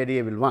is a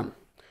variable 1.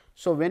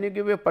 So, when you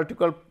give a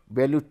particular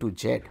value to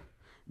z,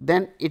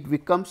 then it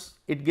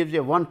gives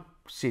a one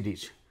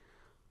series,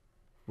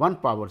 one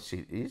power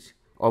series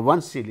or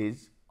one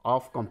series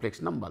of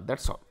complex number, that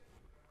is all.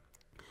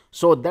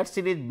 So, that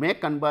series may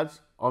converge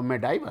or may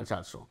diverge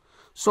also.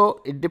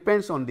 So, it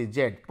depends on the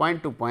z,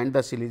 point to point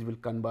the series will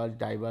converge,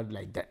 diverge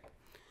like that.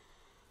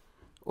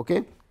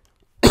 Okay.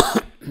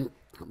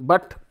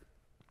 But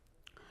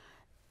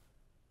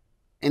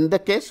in the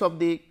case of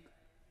the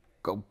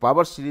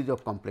power series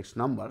of complex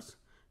numbers,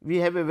 we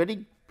have a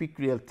very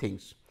peculiar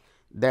things,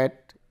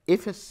 that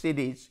if a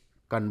series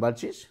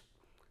converges,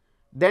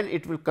 then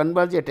it will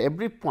converge at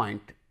every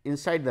point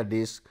inside the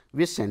disk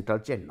with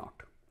center z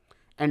naught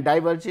and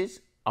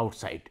diverges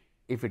outside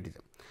if it is.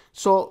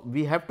 So,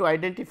 we have to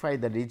identify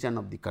the region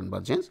of the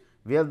convergence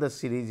where the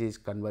series is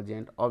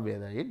convergent or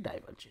whether it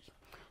diverges.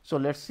 So,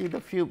 let us see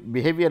the few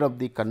behavior of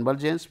the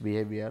convergence,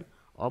 behavior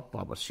of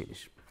power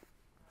series.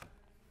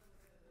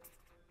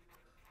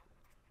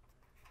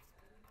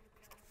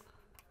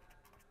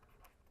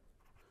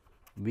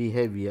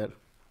 Behavior,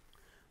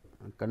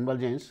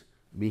 convergence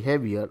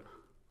behavior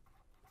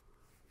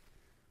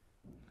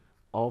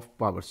of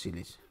power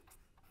series.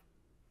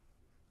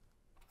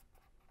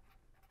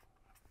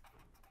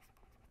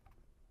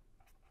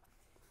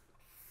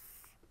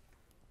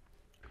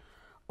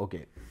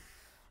 Okay.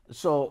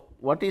 So,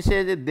 what he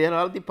says is there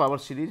are the power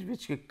series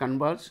which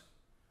converge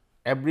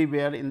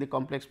everywhere in the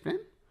complex plane.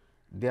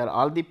 There are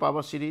all the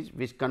power series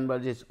which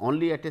converges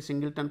only at a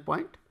singleton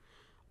point.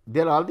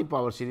 There are all the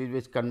power series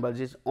which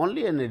converges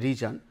only in a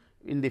region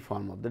in the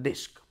form of the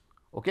disk.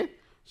 Okay.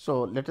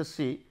 So, let us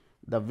see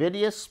the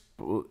various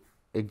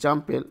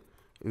example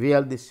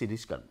where this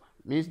series converge,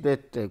 means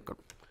that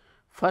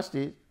first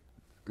is,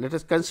 let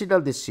us consider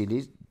this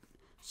series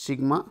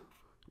sigma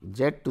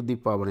z to the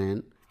power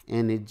n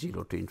is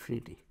 0 to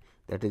infinity,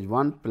 that is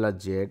 1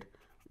 plus z,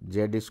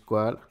 z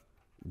square,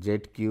 z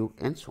cube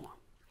and so on.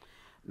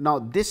 Now,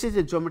 this is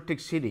a geometric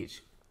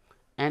series,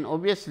 and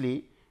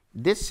obviously,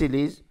 this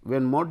series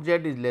when mod z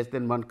is less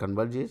than 1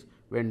 converges,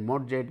 when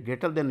mod z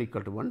greater than or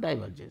equal to 1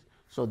 diverges.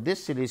 So,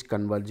 this series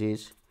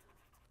converges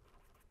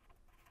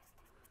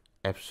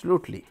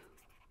absolutely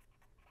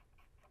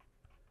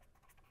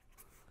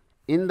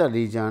in the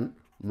region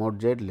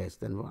mod z less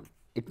than 1.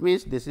 It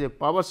means, this is a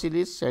power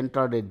series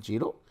centered at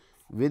 0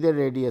 with a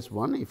radius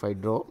 1. If I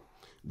draw,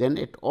 then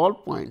at all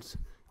points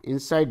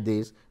inside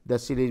this the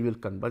series will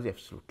converge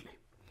absolutely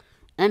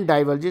and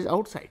diverges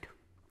outside,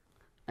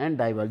 and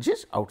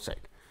diverges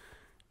outside,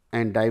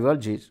 and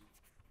diverges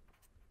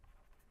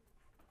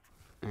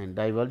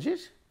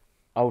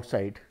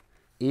outside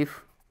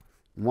if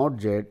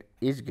mod z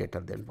is greater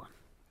than 1.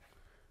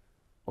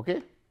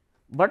 Okay.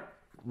 But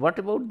what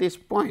about this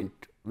point?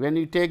 When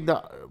you take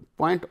the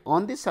point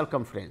on the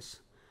circumference,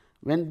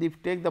 when we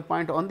take the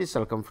point on the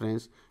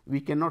circumference, we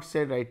cannot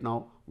say right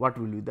now what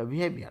will be the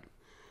behavior.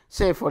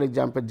 Say for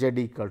example, z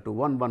equal to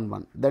 1 1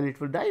 1, then it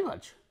will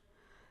diverge.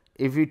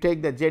 If we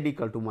take the z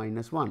equal to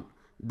minus 1,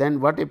 then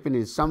what happens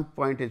is some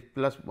point is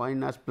plus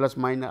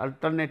minus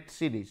alternate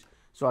series.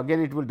 So,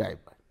 again it will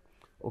diverge.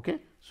 Okay.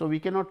 So, we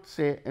cannot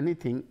say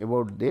anything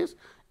about this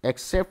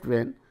except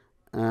when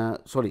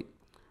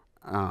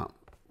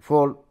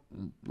for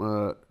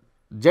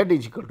z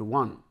is equal to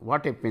 1,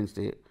 what happens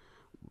there?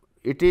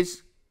 It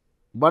is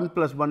 1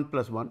 plus 1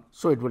 plus 1.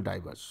 So, it will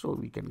diverge. So,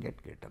 we can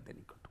get greater than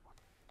equal to 1.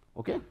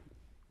 Okay.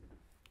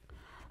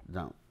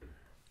 Now,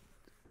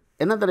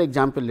 another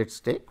example let us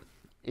take.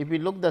 If we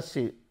look the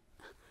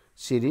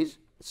series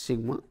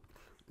sigma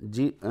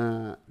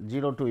 0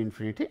 to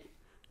infinity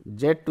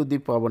z to the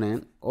power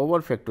n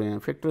over factorial n,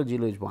 factorial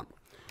 0 is 1.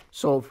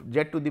 So,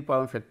 z to the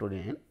power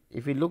factorial n,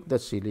 if we look the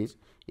series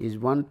is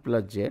 1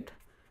 plus z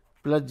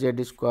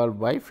square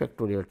by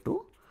factorial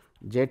 2,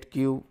 z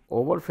cube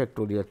over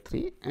factorial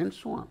 3 and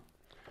so on.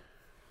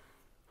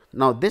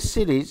 Now, this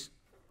series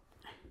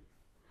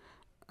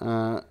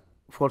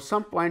for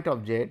some point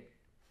of z,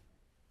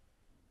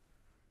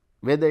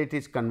 whether it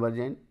is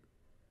convergent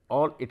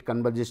or it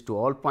converges to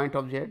all point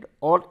of z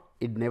or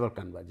it never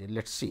converges.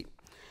 Let us see.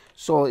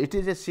 So, it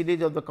is a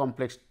series of the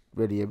complex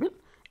variable.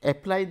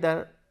 Apply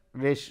the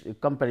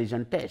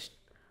comparison test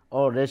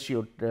or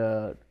ratio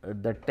the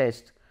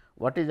test.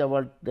 What is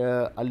our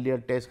earlier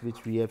test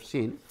which we have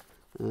seen,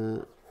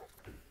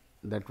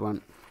 that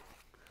one,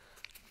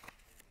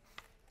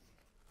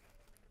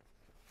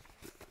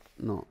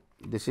 no,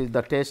 this is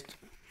the test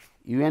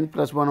un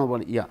plus 1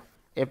 over, yeah,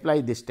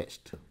 apply this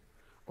test.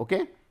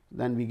 Okay.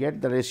 Then we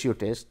get the ratio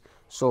test.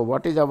 So,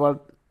 what is our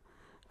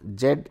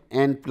z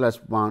n plus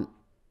 1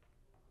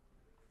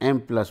 m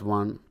plus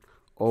 1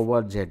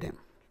 over z m.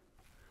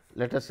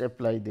 Let us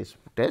apply this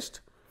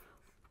test.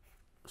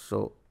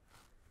 So,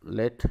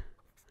 let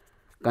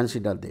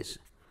consider this.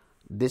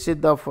 This is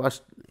the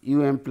first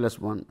u m plus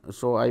 1.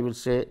 So, I will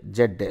say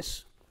z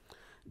dash.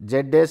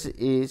 Z dash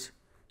is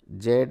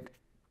z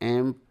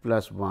m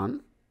plus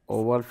 1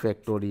 over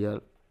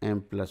factorial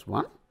m plus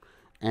 1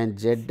 and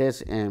z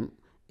dash m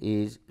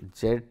is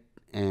z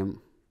m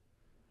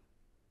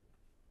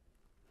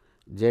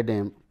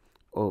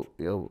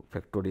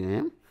factorial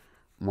m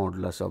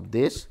modulus of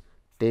this,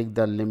 take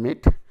the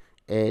limit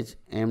as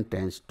m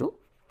tends to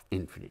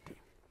infinity.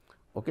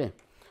 Okay.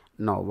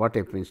 Now, what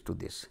happens to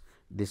this?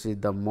 This is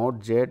the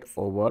mod z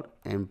over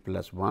m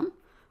plus 1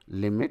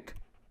 limit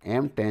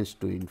m tends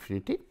to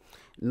infinity.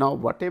 Now,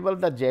 whatever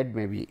the z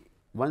may be,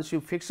 once you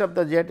fix up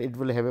the z, it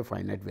will have a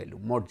finite value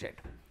mod z.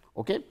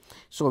 Okay.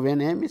 So,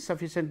 when m is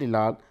sufficiently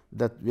large,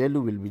 the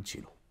value will be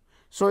 0.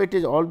 So, it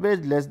is always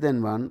less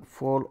than 1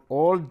 for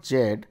all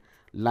z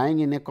lying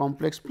in a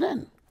complex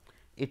plane.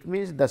 It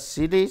means the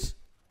series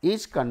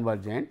is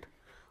convergent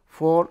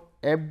for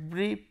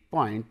every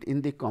point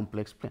in the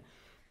complex plane.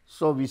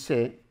 So, we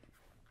say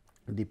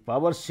the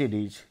power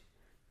series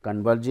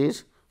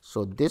converges.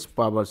 So, this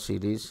power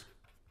series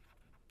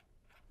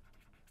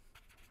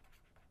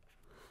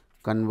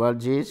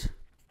converges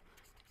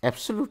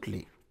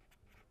absolutely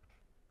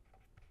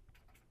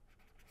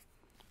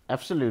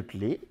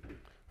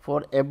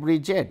for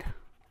every z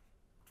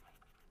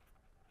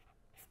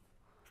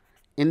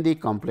in the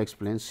complex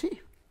plane C.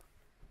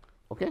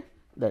 Okay,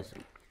 that is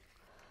it.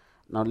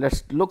 Now, let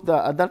us look the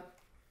other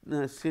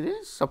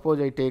series. Suppose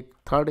I take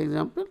third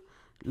example.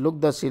 Look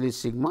the series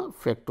sigma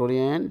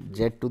factorial n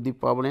z to the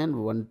power n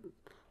 1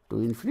 to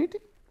infinity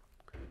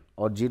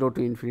or 0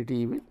 to infinity,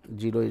 even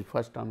 0 is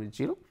first term is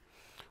 0.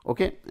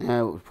 Okay.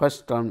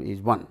 First term is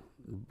 1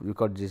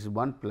 because this is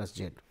 1 plus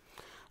z.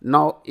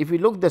 Now, if we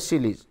look the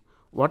series,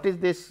 what is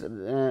this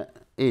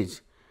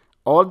is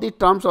all the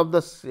terms of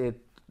the set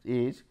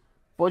is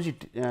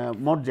positive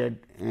mod z.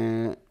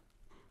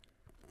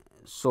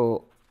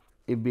 So,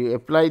 if we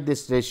apply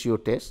this ratio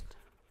test,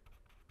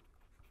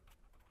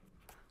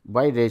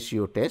 by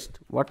ratio test,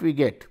 what we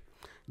get?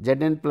 Z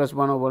n plus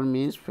 1 over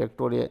means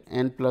factorial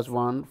n plus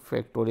 1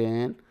 factorial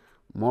n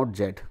mod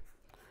z.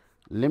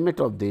 Limit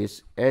of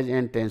this as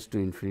n tends to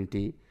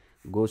infinity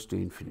goes to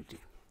infinity,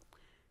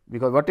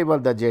 because whatever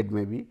the z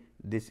may be,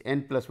 this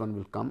n plus 1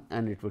 will come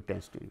and it will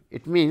tends to infinity.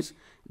 It means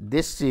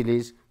this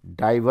series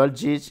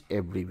diverges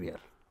everywhere,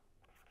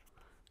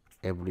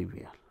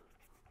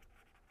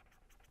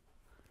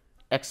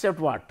 except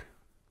what?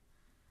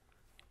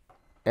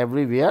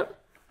 Everywhere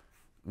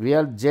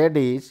where z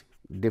is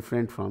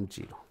different from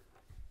 0,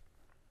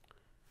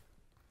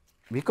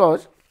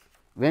 because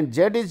when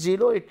z is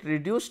 0, it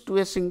reduced to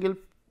a single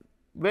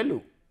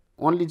value,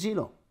 only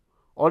 0,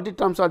 all the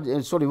terms are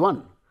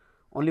 1,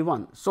 only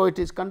 1. So, it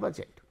is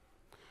convergent,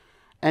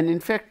 and in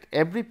fact,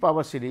 every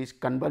power series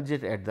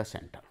converges at the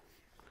center.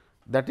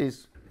 That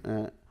is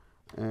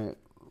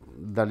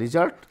the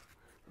result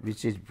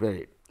which is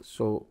varied.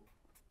 So,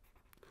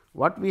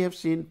 what we have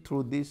seen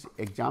through these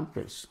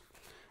examples,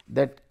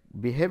 that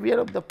behavior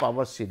of the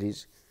power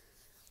series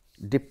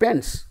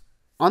depends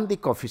on the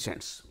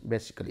coefficients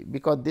basically,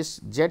 because this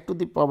z to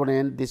the power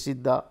n, this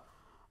is the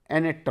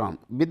nth term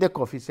with the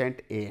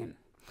coefficient a n.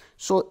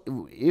 So,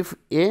 if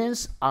a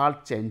n's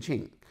are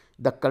changing,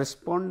 the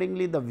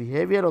correspondingly the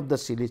behavior of the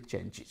series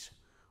changes.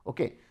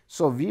 Okay.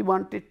 So, we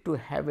wanted to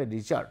have a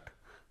result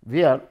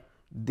where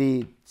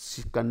the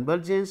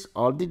convergence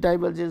or the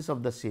divergence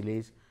of the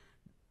series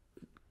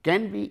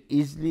can be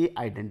easily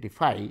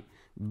identified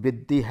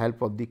with the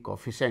help of the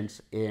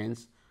coefficients a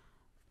n's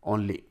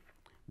only.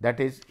 That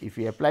is, if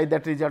you apply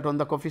that result on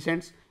the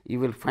coefficients, you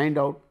will find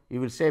out, you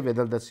will say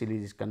whether the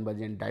series is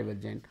convergent,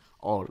 divergent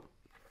or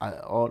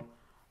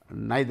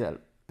neither,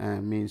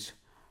 means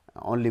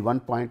only one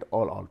point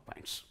or all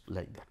points,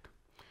 like that.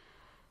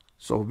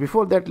 So,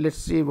 before that, let us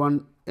see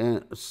one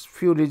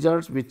few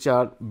results which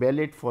are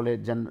valid for a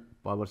general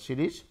power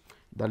series.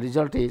 The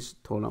result is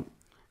Tholam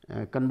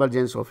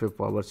convergence of a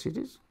power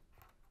series,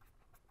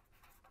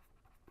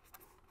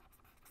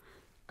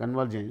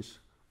 convergence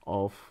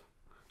of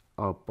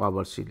a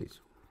power series.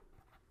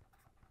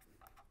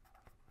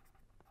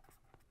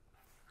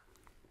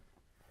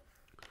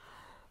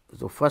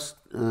 So, first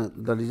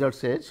the result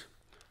says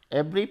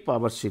every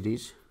power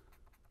series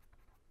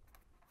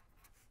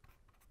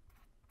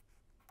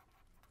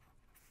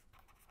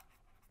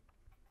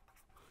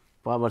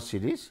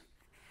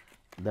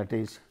that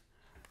is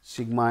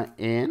sigma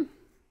n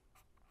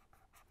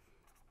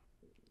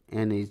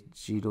is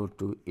 0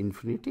 to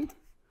infinity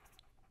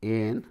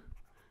n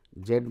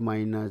z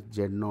minus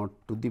z naught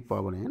to the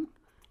power n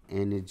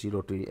is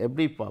 0 to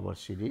every power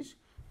series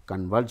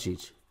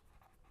converges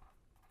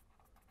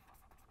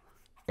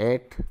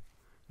at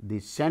the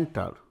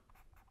center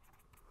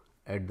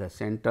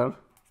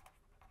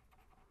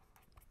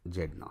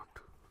z naught,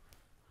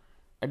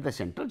 at the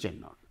center z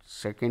naught.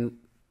 Second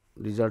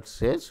result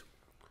says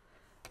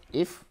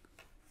if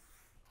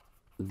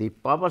the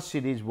power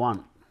series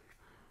 1,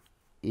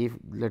 if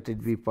let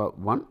it be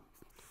 1,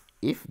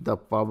 if the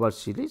power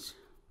series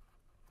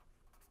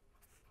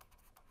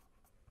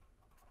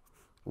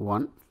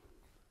 1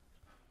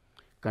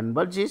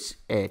 converges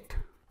at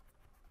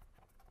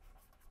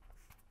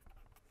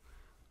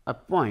a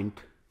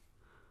point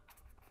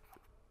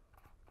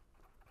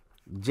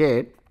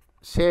z,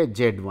 say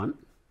z1,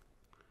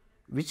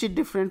 which is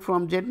different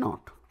from z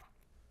naught,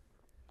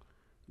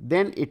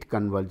 then it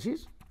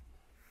converges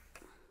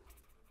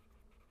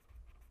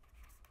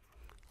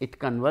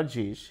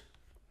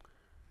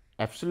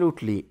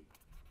absolutely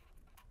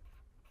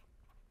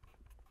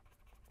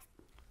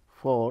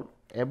for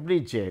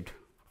every z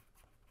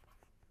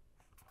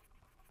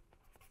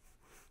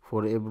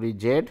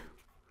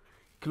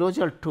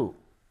closer to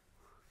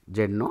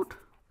z naught,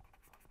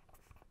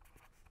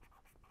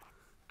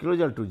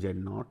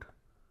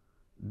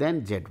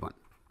 then z1,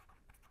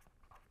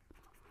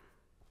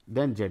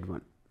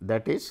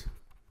 that is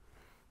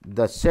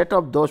the set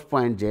of those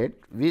points z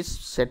which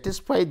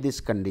satisfy this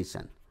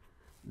condition,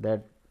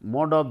 that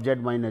mod of z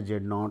minus z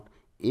naught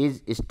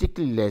is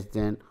strictly less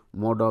than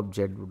mod of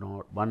z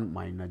naught 1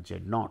 minus z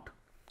naught.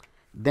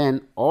 Then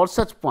at all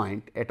such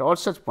point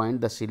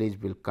the series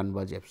will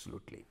converge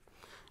absolutely.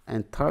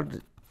 And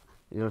third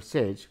result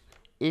says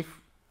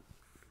if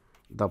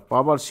the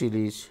power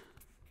series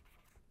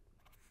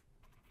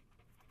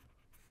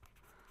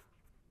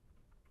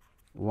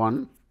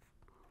 1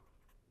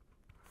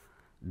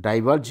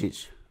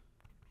 diverges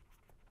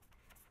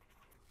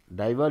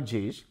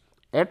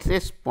at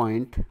this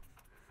point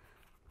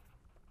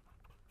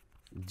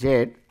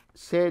z,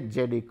 say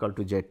z equal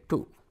to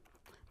z2,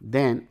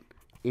 then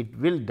it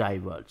will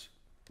diverge,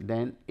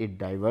 then it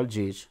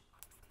diverges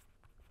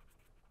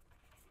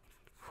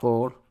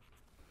for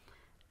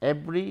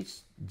every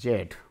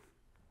z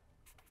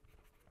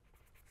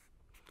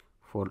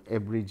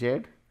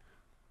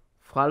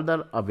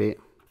further away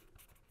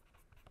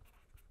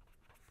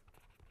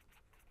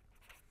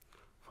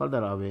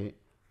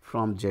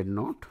from z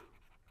naught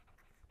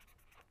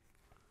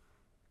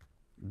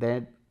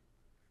then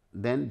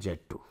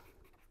z2,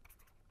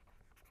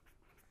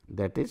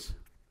 that is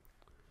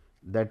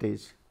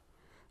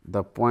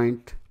the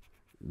point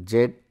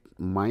z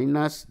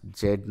minus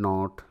z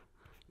naught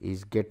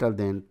is greater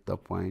than the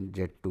point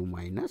z2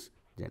 minus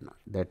z naught,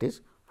 that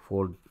is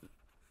for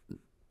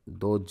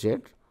those z,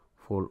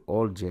 for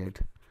all z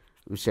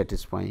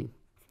satisfying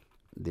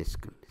this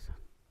condition,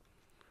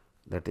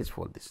 that is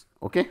for this.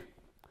 Okay.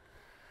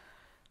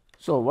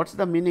 So, what is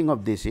the meaning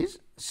of this is,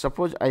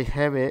 suppose I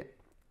have a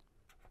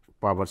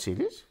power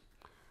series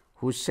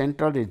whose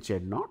center is z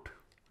naught,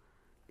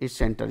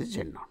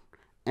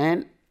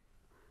 and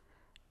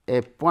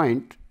a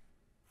point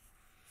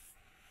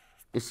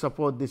is,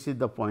 suppose this is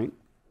the point,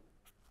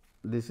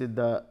 this is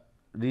the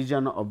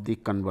region of the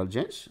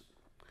convergence,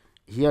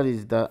 here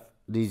is the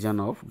region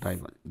of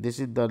divergence, this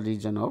is the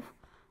region of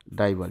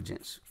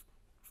divergence.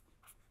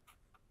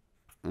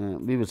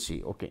 We will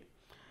see. Okay.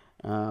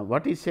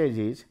 What he says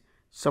is,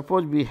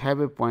 suppose we have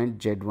a point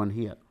z1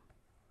 here,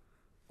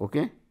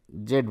 okay,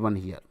 z1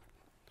 here,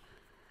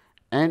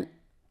 and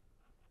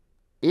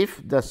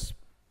if the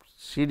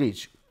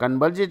series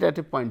converges at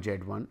a point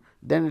z1,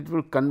 then it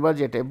will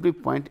converge at every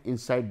point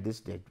inside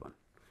this z1,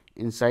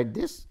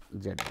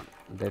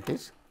 that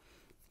is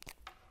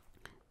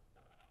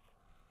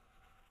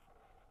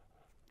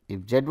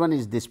if z1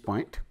 is this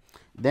point,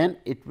 then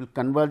it will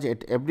converge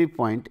at every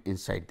point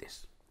inside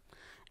this.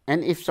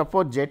 And if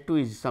suppose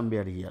z2 is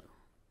somewhere here,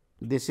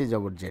 this is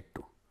our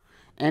z2,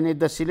 and if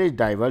the series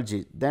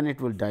diverges, then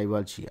it will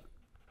diverge here,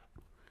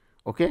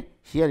 okay,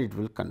 here it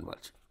will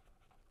converge,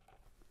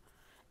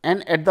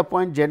 and at the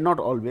point z naught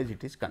always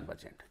it is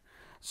convergent.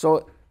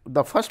 So,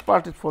 the first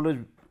part is follows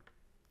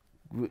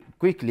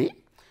quickly,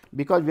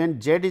 because when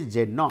z is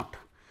z naught,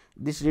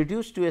 this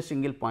reduced to a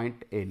single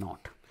point a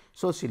naught.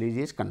 So, series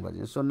is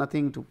convergent. So,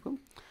 nothing to come.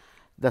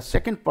 The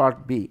second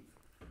part B,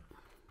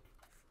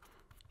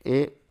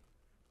 a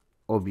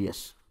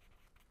obvious,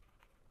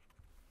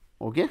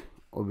 okay,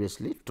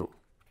 obviously true.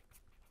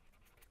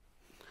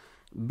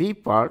 B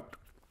part,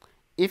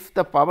 if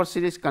the power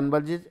series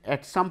converges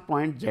at some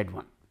point Z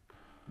 1,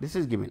 this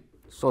is given.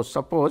 So,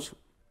 suppose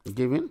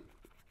given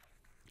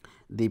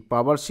the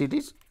power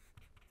series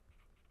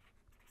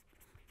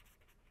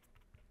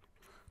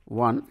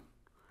 1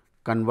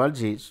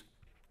 converges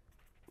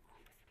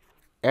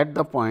at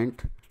the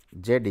point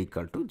Z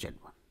equal to Z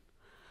 1.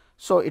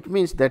 So, it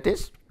means that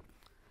is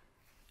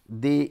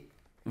the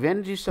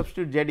when you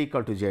substitute Z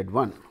equal to Z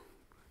 1,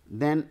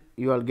 then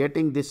you are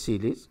getting this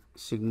series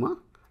sigma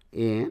a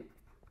n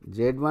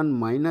Z 1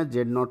 minus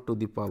Z naught to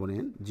the power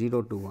n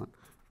 0 to 1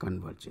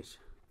 converges.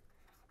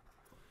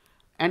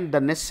 And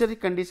the necessary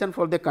condition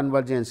for the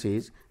convergence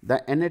is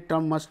the nth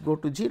term must go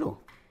to 0.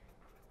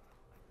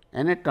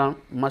 Nth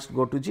term must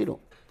go to 0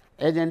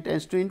 as n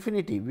tends to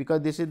infinity,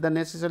 because this is the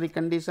necessary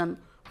condition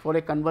for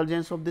a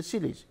convergence of the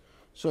series.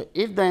 So,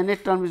 if the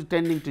nth term is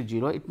tending to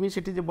 0, it means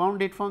it is a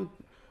bounded function.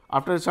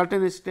 After a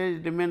certain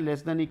stage remain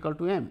less than equal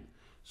to m.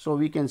 So,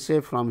 we can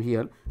say from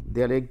here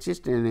there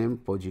exists an m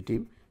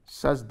positive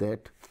such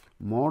that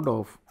mod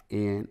of a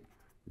n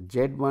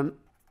Z 1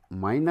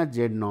 minus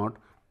Z naught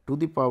to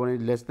the power n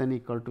is less than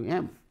equal to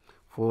m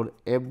for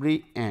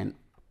every n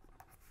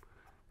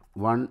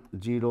 1,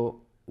 0,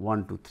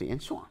 1, 2, 3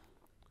 and so on.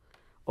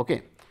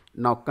 Okay.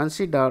 Now,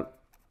 consider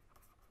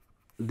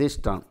this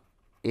term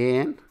a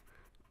n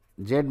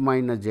Z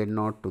minus Z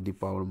naught to the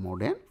power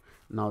mod n.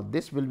 Now,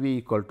 this will be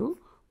equal to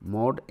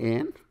mod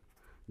n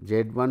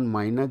Z 1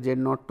 minus Z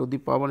naught to the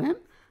power n,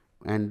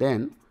 and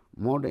then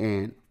mod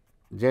n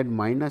Z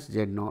minus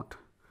Z naught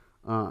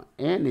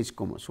n is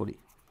common, sorry,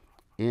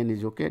 n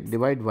is okay,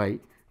 divide by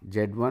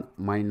Z 1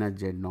 minus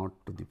Z naught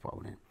to the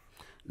power n.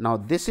 Now,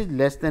 this is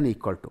less than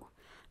equal to.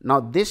 Now,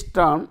 this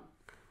term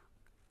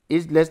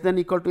is less than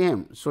equal to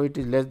m. So, it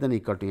is less than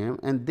equal to m,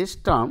 and this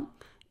term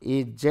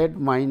is Z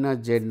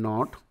minus Z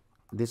naught,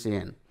 this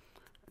n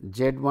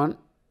Z 1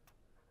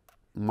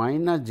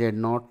 minus Z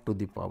naught to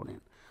the power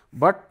n,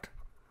 but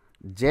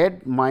Z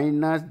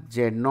minus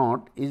Z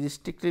naught is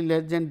strictly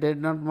less than Z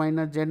naught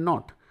minus Z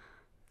naught.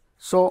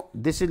 So,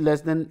 this is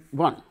less than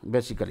 1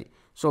 basically.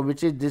 So,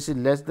 which is this is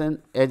less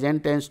than, as n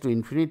tends to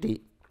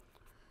infinity,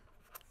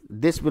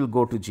 this will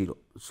go to 0.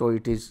 So,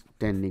 it is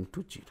tending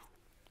to 0.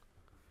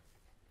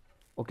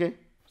 Okay.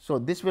 So,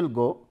 this will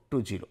go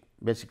to 0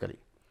 basically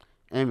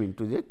m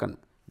into the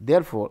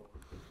therefore,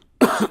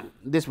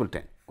 this will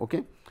tend.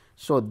 Okay.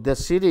 So, the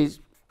series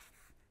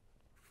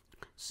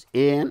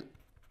a n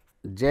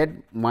Z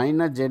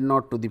minus Z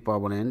naught to the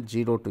power n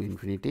 0 to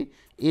infinity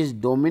is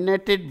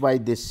dominated by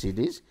this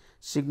series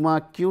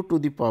sigma q to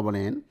the power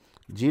n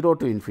 0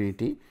 to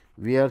infinity,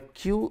 where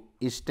q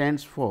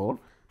stands for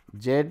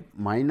Z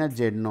minus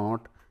Z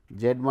naught,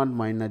 Z 1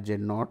 minus Z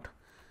naught,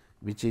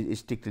 which is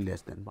strictly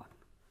less than 1.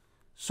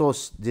 So,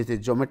 this is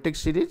geometric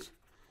series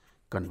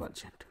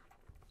convergent.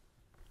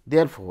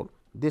 Therefore,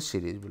 this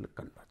series will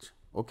converge.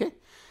 Okay.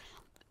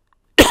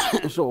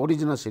 So,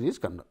 original series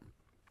converge.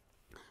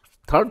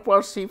 Third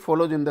part C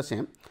follows in the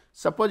same.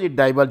 Suppose it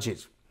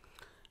diverges.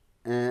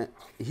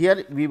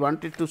 Here we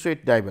wanted to show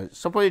it diverges.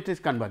 Suppose it is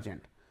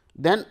convergent.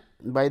 Then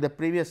by the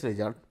previous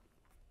result,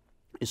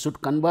 it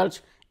should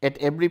converge at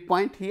every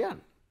point here,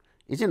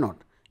 is it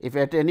not? If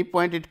at any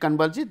point it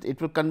converges,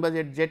 it will converge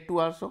at Z 2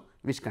 also,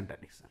 which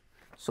contradiction.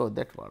 So,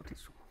 that part is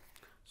so.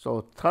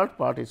 So, third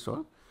part is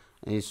so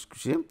is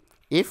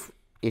if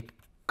it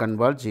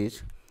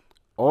converges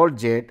all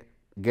Z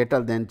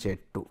greater than Z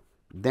 2,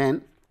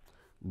 then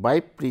by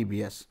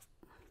previous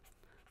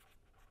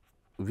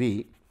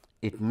V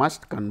it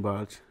must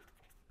converge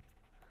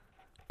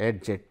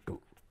at Z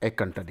 2, a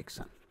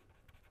contradiction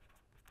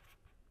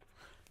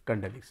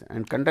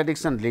and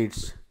contradiction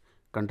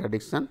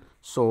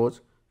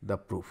shows the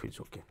proof is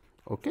okay.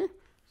 Okay.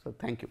 So,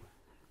 thank you,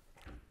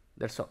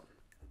 that is all.